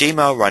I've got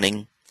Gmail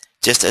running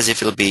just as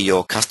if it'll be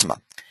your customer.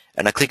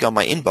 and I click on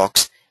my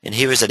inbox, and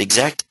here is that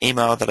exact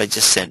email that I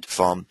just sent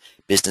from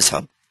Business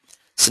Hub.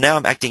 So now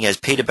I'm acting as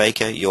Peter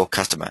Baker, your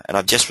customer, and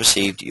I've just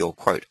received your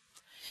quote.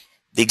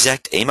 The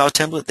exact email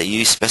template that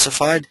you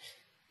specified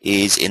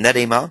is in that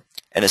email,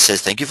 and it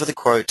says, thank you for the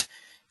quote.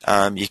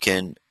 You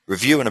can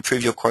review and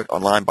approve your quote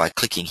online by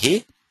clicking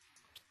here.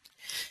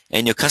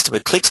 And your customer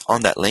clicks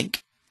on that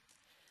link,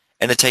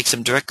 and it takes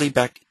them directly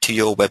back to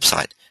your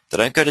website. They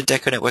don't go to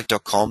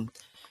DecoNetwork.com.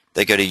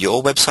 They go to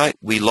your website.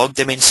 We log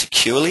them in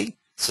securely,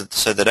 so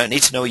they don't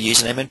need to know a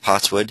username and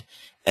password,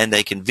 and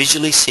they can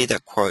visually see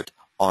that quote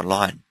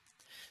online.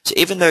 So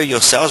even though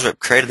your sales rep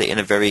created it in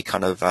a very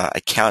kind of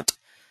account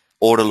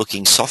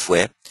order-looking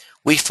software,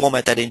 we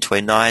format that into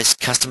a nice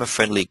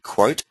customer-friendly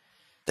quote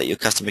that your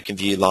customer can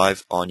view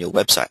live on your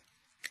website.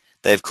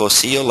 They, of course,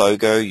 see your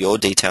logo, your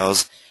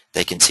details.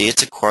 They can see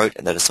it's a quote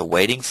and that it's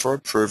awaiting for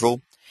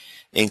approval,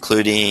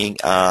 including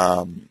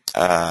a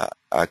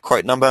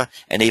quote number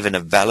and even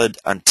a valid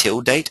until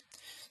date.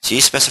 So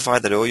you specify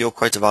that all your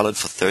quotes are valid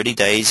for 30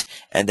 days,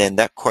 and then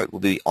that quote will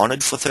be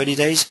honored for 30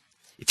 days.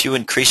 If you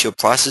increase your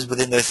prices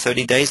within those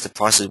 30 days, the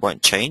prices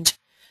won't change.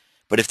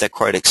 But if that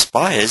quote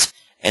expires,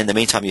 and in the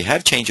meantime you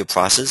have changed your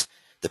prices,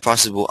 the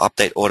prices will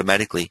update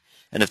automatically.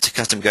 And if the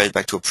customer goes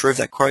back to approve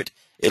that quote,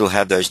 it'll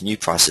have those new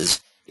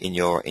prices in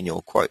your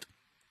quote.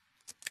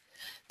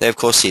 They, of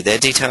course, see their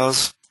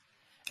details,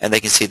 and they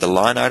can see the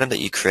line item that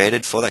you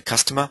created for that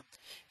customer.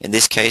 In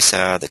this case,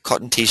 the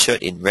cotton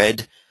t-shirt in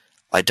red.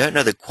 I don't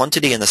know the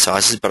quantity and the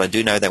sizes, but I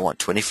do know they want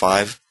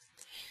 25.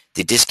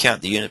 The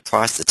discount, the unit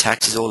price, the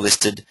tax is all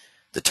listed.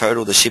 The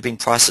total, the shipping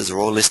prices are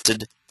all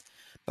listed.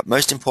 But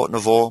most important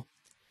of all,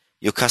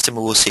 your customer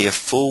will see a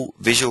full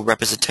visual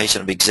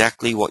representation of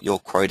exactly what you're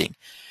quoting.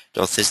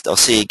 They'll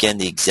see again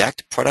the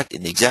exact product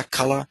in the exact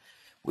color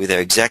with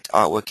their exact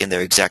artwork in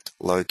their exact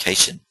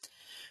location.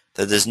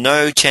 So there's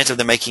no chance of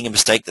them making a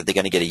mistake that they're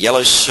going to get a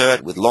yellow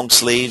shirt with long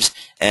sleeves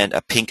and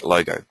a pink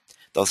logo.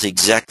 They'll see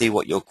exactly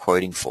what you're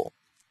quoting for.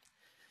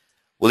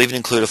 We'll even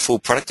include a full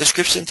product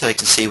description so they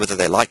can see whether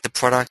they like the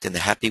product and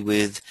they're happy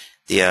with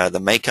the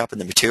makeup and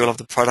the material of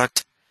the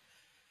product.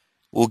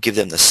 We'll give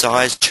them the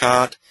size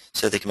chart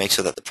so they can make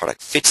sure that the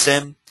product fits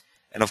them.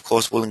 And of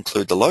course, we'll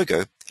include the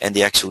logo and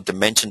the actual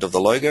dimensions of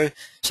the logo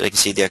so they can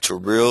see the actual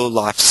real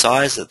life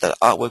size that the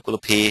artwork will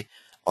appear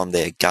on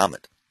their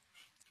garment.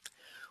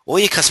 All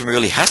your customer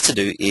really has to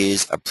do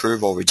is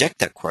approve or reject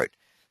that quote.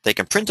 They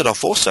can print it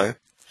off also,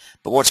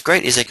 but what's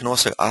great is they can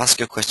also ask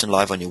a question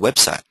live on your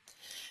website.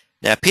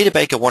 Now, Peter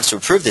Baker wants to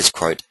approve this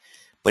quote,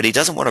 but he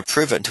doesn't want to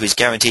approve it until he's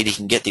guaranteed he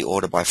can get the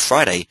order by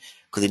Friday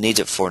because he needs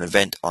it for an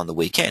event on the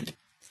weekend.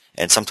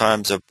 And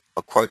sometimes a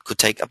quote could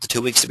take up to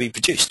 2 weeks to be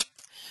produced.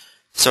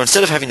 So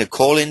instead of having to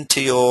call into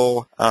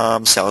your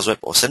sales rep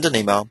or send an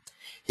email,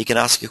 he can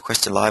ask you a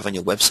question live on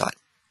your website.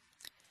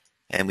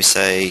 And we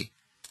say,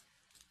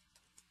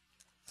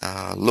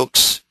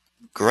 looks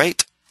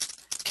great.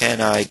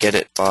 Can I get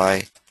it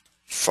by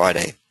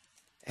Friday?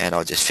 And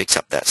I'll just fix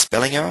up that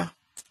spelling error.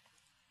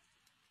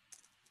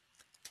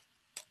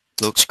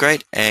 Looks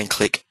great, and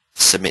click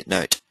Submit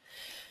Note.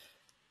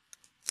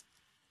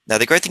 Now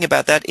the great thing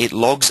about that, it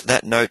logs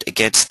that note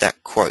against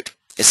that quote.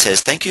 It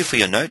says, thank you for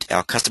your note.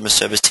 Our customer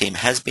service team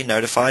has been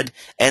notified,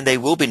 and they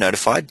will be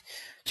notified.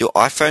 Your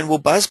iPhone will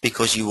buzz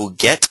because you will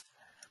get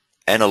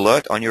an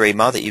alert on your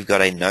email that you've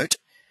got a note.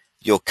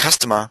 Your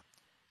customer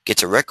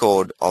gets a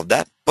record of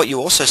that. But you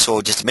also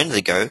saw just a minute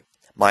ago,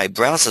 my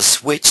browser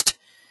switched,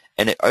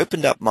 and it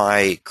opened up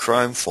my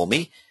Chrome for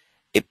me.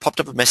 It popped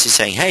up a message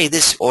saying, hey,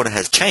 this order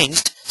has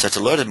changed, so it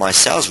alerted my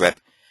sales rep.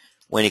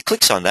 When he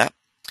clicks on that,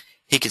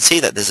 he can see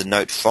that there's a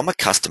note from a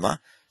customer,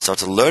 so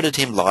it's alerted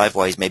him live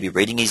while he's maybe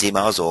reading his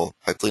emails or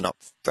hopefully not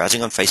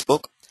browsing on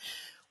Facebook.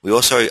 We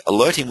also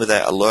alert him with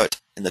an alert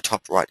in the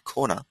top right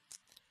corner.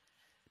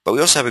 But we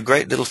also have a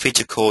great little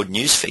feature called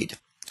Newsfeed.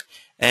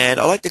 And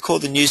I like to call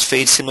the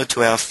Newsfeed similar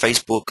to our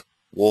Facebook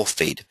War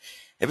feed.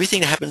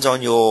 Everything that happens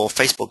on your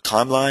Facebook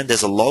timeline,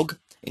 there's a log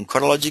in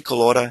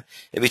chronological order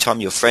every time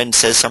your friend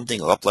says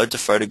something or uploads a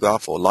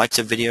photograph or likes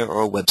a video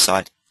or a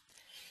website.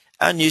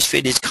 Our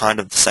newsfeed is kind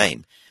of the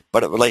same,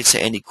 but it relates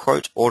to any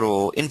quote, order,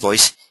 or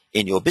invoice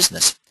in your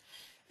business.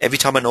 Every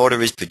time an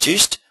order is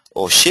produced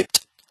or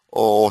shipped,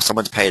 or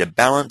someone's paid a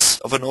balance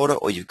of an order,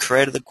 or you've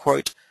created a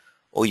quote,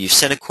 or you've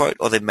sent a quote,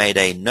 or they've made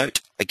a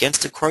note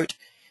against a quote,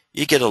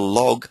 you get a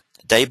log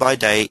day by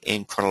day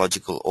in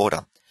chronological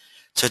order.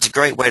 So it's a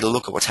great way to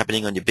look at what's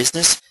happening on your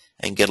business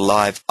and get a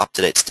live,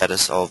 up-to-date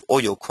status of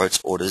all your quotes,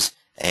 orders,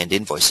 and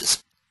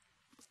invoices.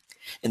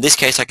 In this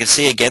case, I can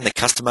see again the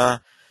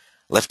customer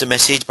left a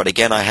message, but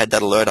again I had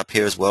that alert up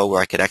here as well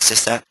where I could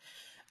access that.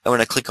 And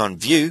when I click on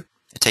View,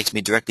 it takes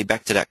me directly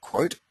back to that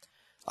quote.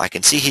 I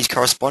can see his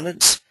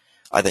correspondence.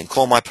 I then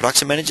call my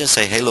production manager and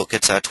say, hey, look,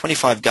 it's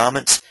 25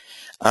 garments.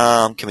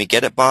 Can we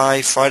get it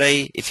by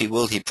Friday? If he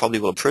will, he probably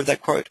will approve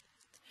that quote.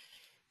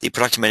 The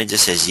production manager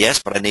says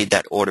yes, but I need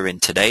that order in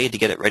today to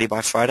get it ready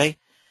by Friday.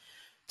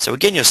 So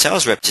again, your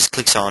sales rep just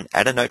clicks on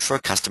Add a Note for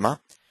a Customer,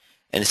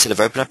 and instead of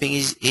opening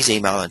his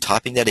email and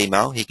typing that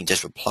email, he can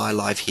just reply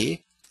live here.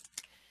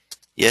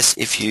 Yes,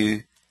 if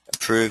you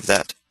approve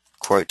that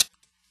quote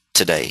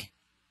today.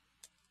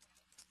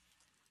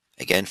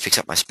 Again, fix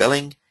up my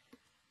spelling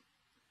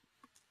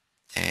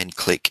and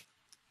click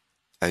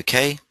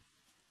OK.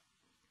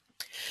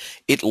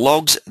 It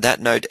logs that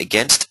note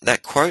against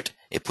that quote.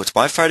 It puts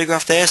my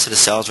photograph there so the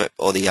sales rep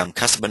or the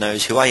customer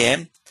knows who I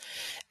am.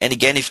 And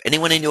again, if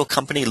anyone in your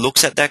company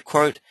looks at that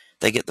quote,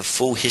 they get the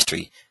full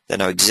history. They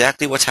know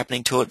exactly what's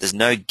happening to it. There's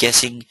no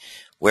guessing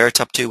where it's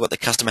up to, what the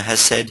customer has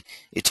said.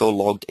 It's all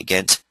logged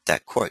against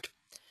that quote.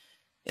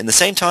 In the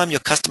same time, your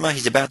customer,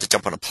 he's about to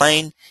jump on a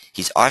plane.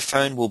 His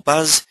iPhone will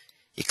buzz.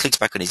 He clicks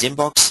back on his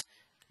inbox.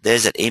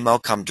 There's that email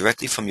come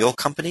directly from your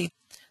company,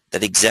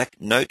 that exact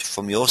note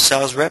from your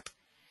sales rep.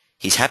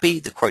 He's happy.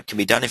 The quote can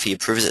be done if he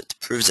approves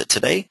it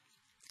today.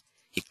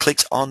 He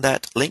clicks on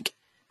that link.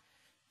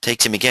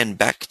 Takes him again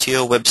back to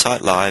your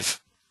website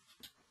live.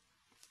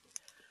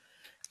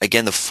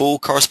 Again, the full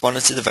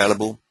correspondence is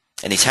available,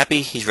 and he's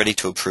happy. He's ready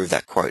to approve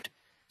that quote.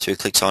 So he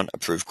clicks on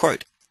Approve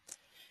Quote.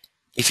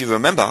 If you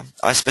remember,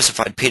 I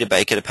specified Peter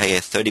Baker to pay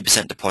a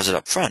 30% deposit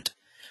up front.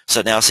 So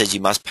it now says you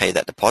must pay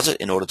that deposit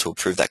in order to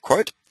approve that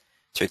quote.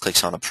 So he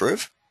clicks on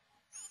Approve.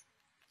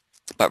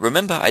 But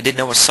remember, I didn't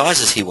know what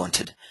sizes he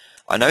wanted.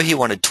 I know he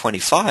wanted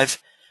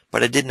 25,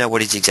 but I didn't know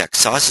what his exact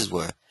sizes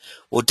were.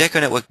 Well,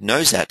 DecoNetwork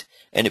knows that,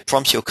 and it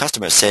prompts your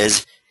customer. It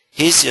says,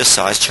 here's your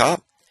size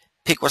chart.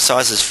 Pick what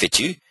sizes fit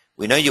you.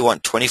 We know you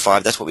want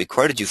 25. That's what we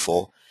quoted you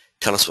for.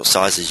 Tell us what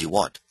sizes you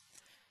want.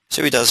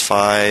 So he does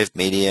 5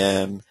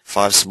 medium,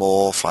 5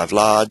 small, 5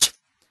 large,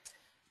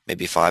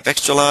 maybe 5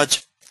 extra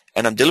large.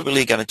 And I'm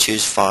deliberately going to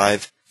choose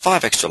 5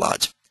 extra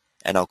large.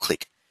 And I'll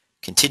click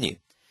Continue.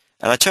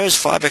 And I chose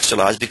 5 extra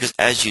large because,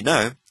 as you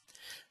know,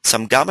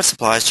 some garment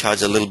suppliers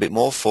charge a little bit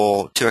more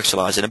for 2 extra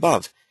large and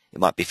above. It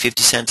might be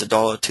 50 cents, $1,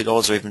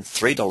 $2, or even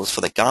 $3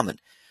 for that garment.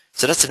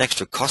 So that's an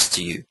extra cost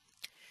to you.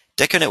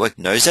 DecoNetwork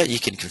knows that. You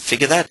can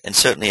configure that, and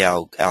certainly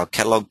our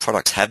catalog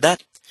products have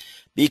that.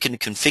 But you can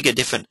configure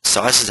different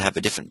sizes to have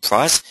a different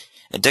price,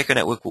 and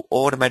DecoNetwork will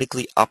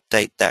automatically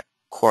update that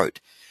quote.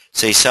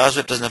 So your sales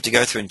rep doesn't have to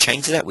go through and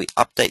change that. We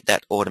update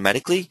that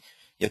automatically.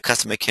 Your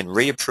customer can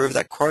reapprove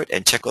that quote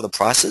and check all the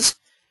prices,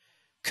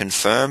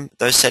 confirm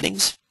those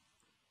settings.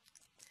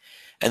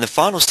 And the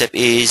final step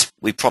is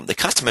we prompt the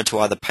customer to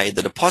either pay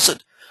the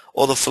deposit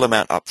or the full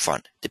amount up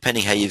front,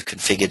 depending how you've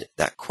configured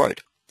that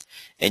quote.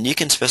 And you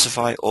can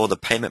specify all the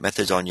payment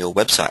methods on your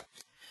website,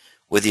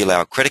 whether you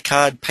allow credit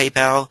card,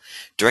 PayPal,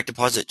 direct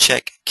deposit,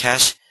 check,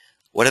 cash,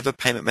 whatever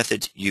payment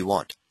method you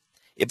want.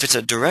 If it's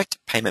a direct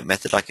payment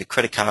method like a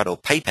credit card or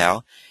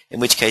PayPal, in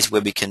which case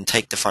where we can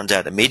take the funds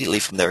out immediately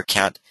from their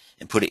account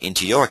and put it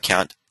into your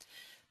account,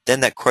 then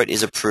that quote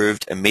is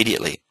approved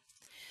immediately.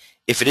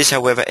 If it is,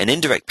 however, an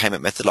indirect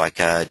payment method like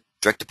a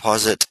direct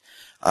deposit,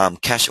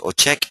 cash or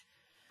check,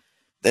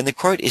 then the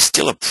quote is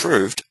still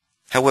approved.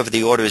 However,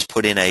 the order is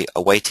put in a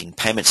awaiting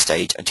payment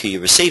stage until you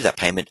receive that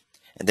payment,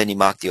 and then you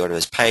mark the order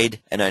as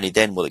paid, and only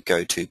then will it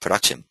go to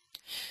production.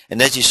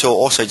 And as you saw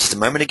also just a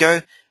moment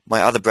ago,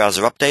 my other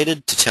browser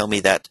updated to tell me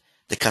that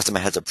the customer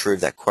has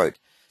approved that quote.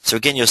 So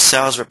again, your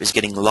sales rep is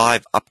getting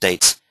live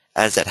updates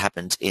as that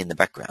happens in the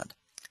background.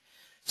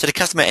 So the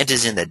customer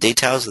enters in their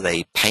details with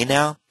a pay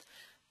now.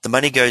 The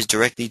money goes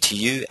directly to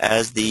you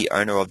as the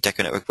owner of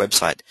DecoNetwork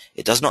website.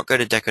 It does not go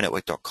to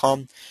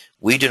DecoNetwork.com.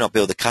 We do not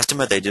bill the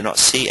customer. They do not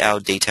see our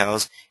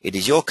details. It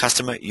is your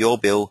customer, your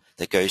bill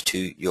that goes to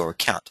your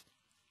account.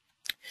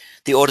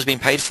 The order has been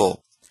paid for.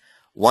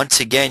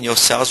 Once again, your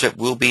sales rep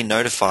will be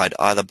notified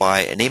either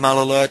by an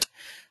email alert.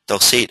 They'll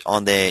see it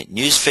on their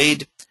news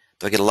feed.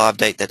 They'll get a live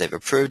date that they've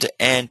approved it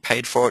and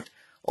paid for it,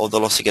 or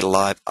they'll also get a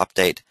live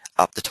update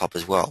up the top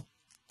as well.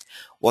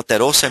 What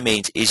that also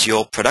means is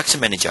your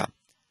production manager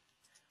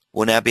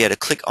will now be able to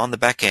click on the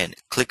back end,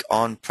 click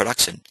on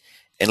production,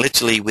 and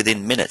literally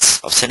within minutes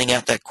of sending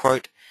out that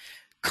quote,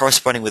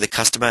 corresponding with the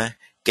customer,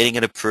 getting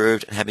it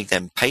approved and having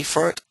them pay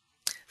for it,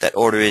 that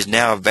order is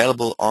now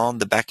available on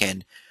the back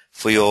end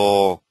for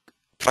your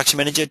production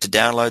manager to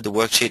download the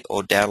worksheet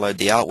or download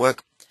the artwork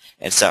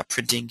and start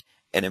printing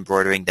and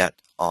embroidering that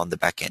on the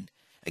back end.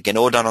 Again,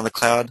 all done on the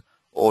cloud,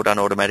 all done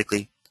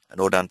automatically, and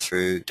all done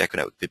through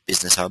DecoNetwork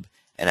Business Hub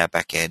and our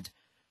back end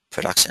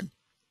production.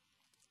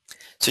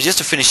 So just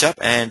to finish up,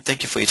 and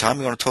thank you for your time,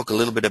 we want to talk a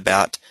little bit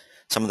about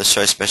some of the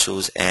show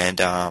specials and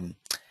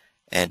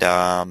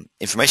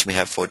information we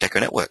have for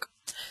DecoNetwork.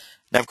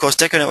 Now, of course,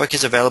 DecoNetwork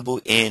is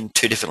available in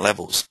 2 different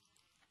levels.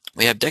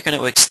 We have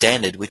DecoNetwork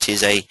Standard, which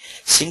is a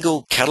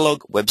single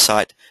catalog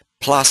website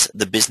plus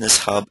the Business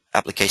Hub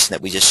application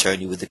that we just showed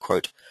you with the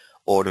quote,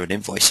 order, and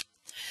invoice.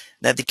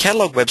 Now, the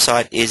catalog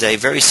website is a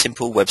very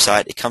simple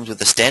website. It comes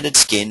with a standard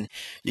skin.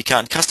 You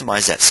can't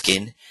customize that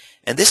skin.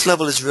 And this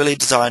level is really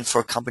designed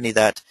for a company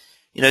that,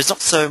 is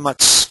not so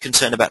much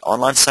concerned about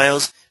online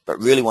sales, but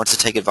really wants to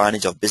take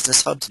advantage of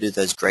Business Hub to do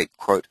those great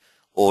quote,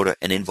 order,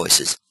 and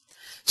invoices.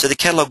 So the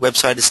catalog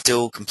website is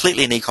still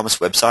completely an e-commerce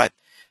website.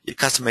 Your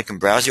customer can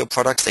browse your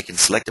products. They can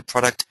select a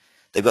product.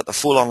 They've got the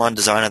full online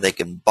designer. They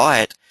can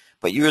buy it,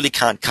 but you really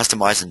can't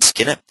customize and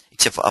skin it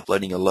except for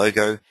uploading your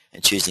logo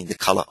and choosing the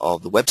color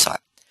of the website.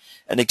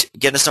 And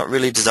again, it's not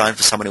really designed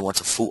for someone who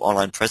wants a full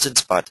online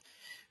presence, but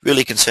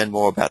really concerned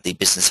more about the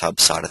Business Hub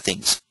side of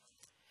things.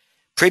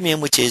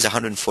 Premium, which is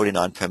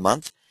 $149 per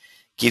month,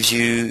 gives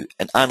you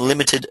an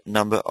unlimited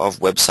number of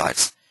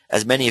websites,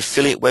 as many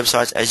affiliate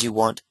websites as you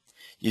want.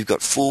 You've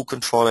got full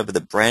control over the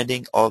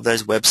branding of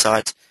those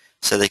websites,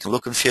 so they can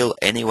look and feel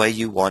any way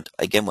you want.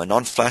 Again, we're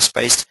non-flash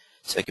based,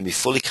 so it can be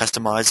fully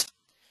customized.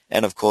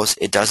 And of course,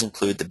 it does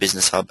include the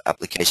Business Hub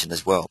application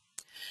as well.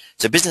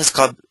 So Business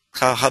Hub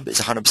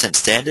is 100%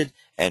 standard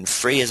and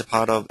free as a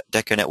part of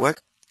DecoNetwork.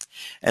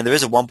 And there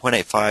is a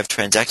 1.85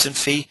 transaction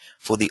fee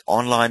for the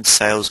online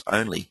sales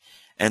only.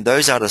 And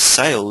those are the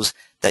sales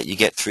that you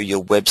get through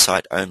your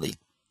website only.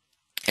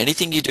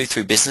 Anything you do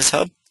through Business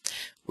Hub,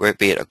 where it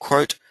be it a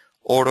quote,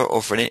 order,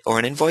 or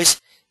an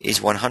invoice, is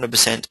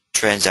 100%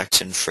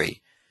 transaction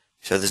free.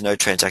 So there's no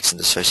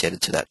transactions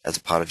associated to that as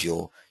a part of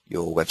your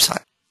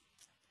website.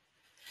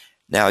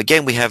 Now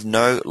again, we have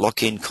no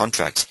lock-in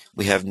contracts.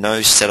 We have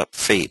no setup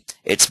fee.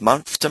 It's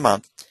month to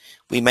month.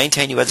 We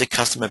maintain you as a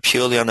customer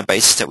purely on the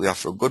basis that we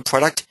offer a good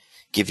product,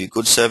 give you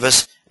good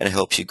service, and it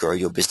helps you grow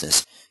your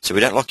business. So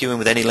we don't lock you in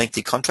with any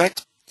lengthy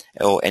contract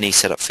or any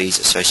setup fees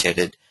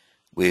associated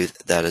with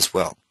that as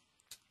well.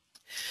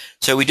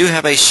 So we do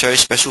have a show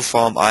special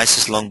from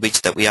ISS Long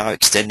Beach that we are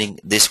extending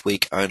this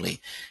week only.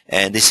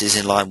 And this is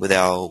in line with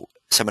our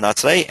seminar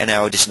today and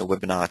our additional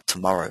webinar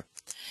tomorrow.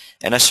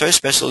 And our show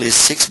special is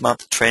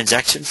 6-month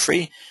transaction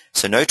free.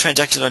 So no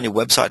transaction on your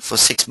website for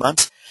 6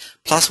 months.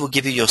 Plus we'll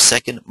give you your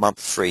second month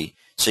free.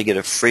 So you get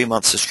a free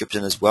month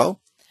subscription as well.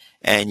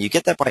 And you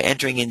get that by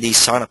entering in the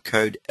sign-up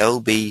code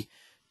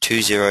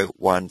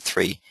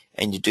LB2013.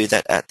 And you do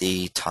that at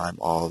the time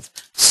of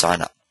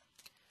sign-up.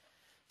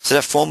 So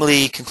that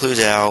formally concludes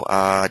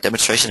our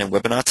demonstration and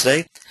webinar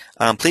today.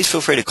 Please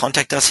feel free to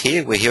contact us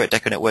here. We're here at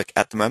DecoNetwork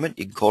at the moment.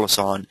 You can call us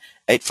on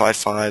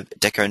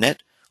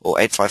 855-DECONET or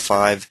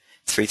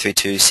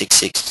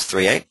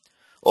 855-332-6638.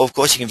 Or of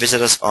course you can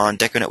visit us on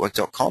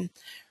DecoNetwork.com,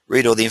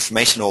 read all the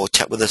information or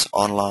chat with us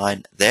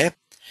online there.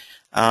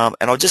 And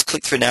I'll just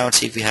click through now and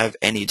see if we have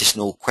any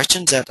additional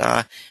questions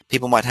that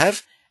people might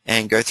have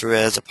and go through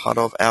as a part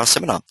of our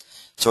seminar.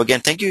 So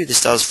again, thank you.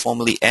 This does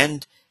formally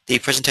end the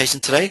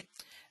presentation today.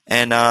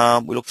 And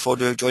we look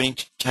forward to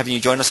having you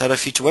join us at a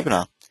future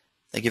webinar.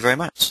 Thank you very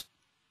much.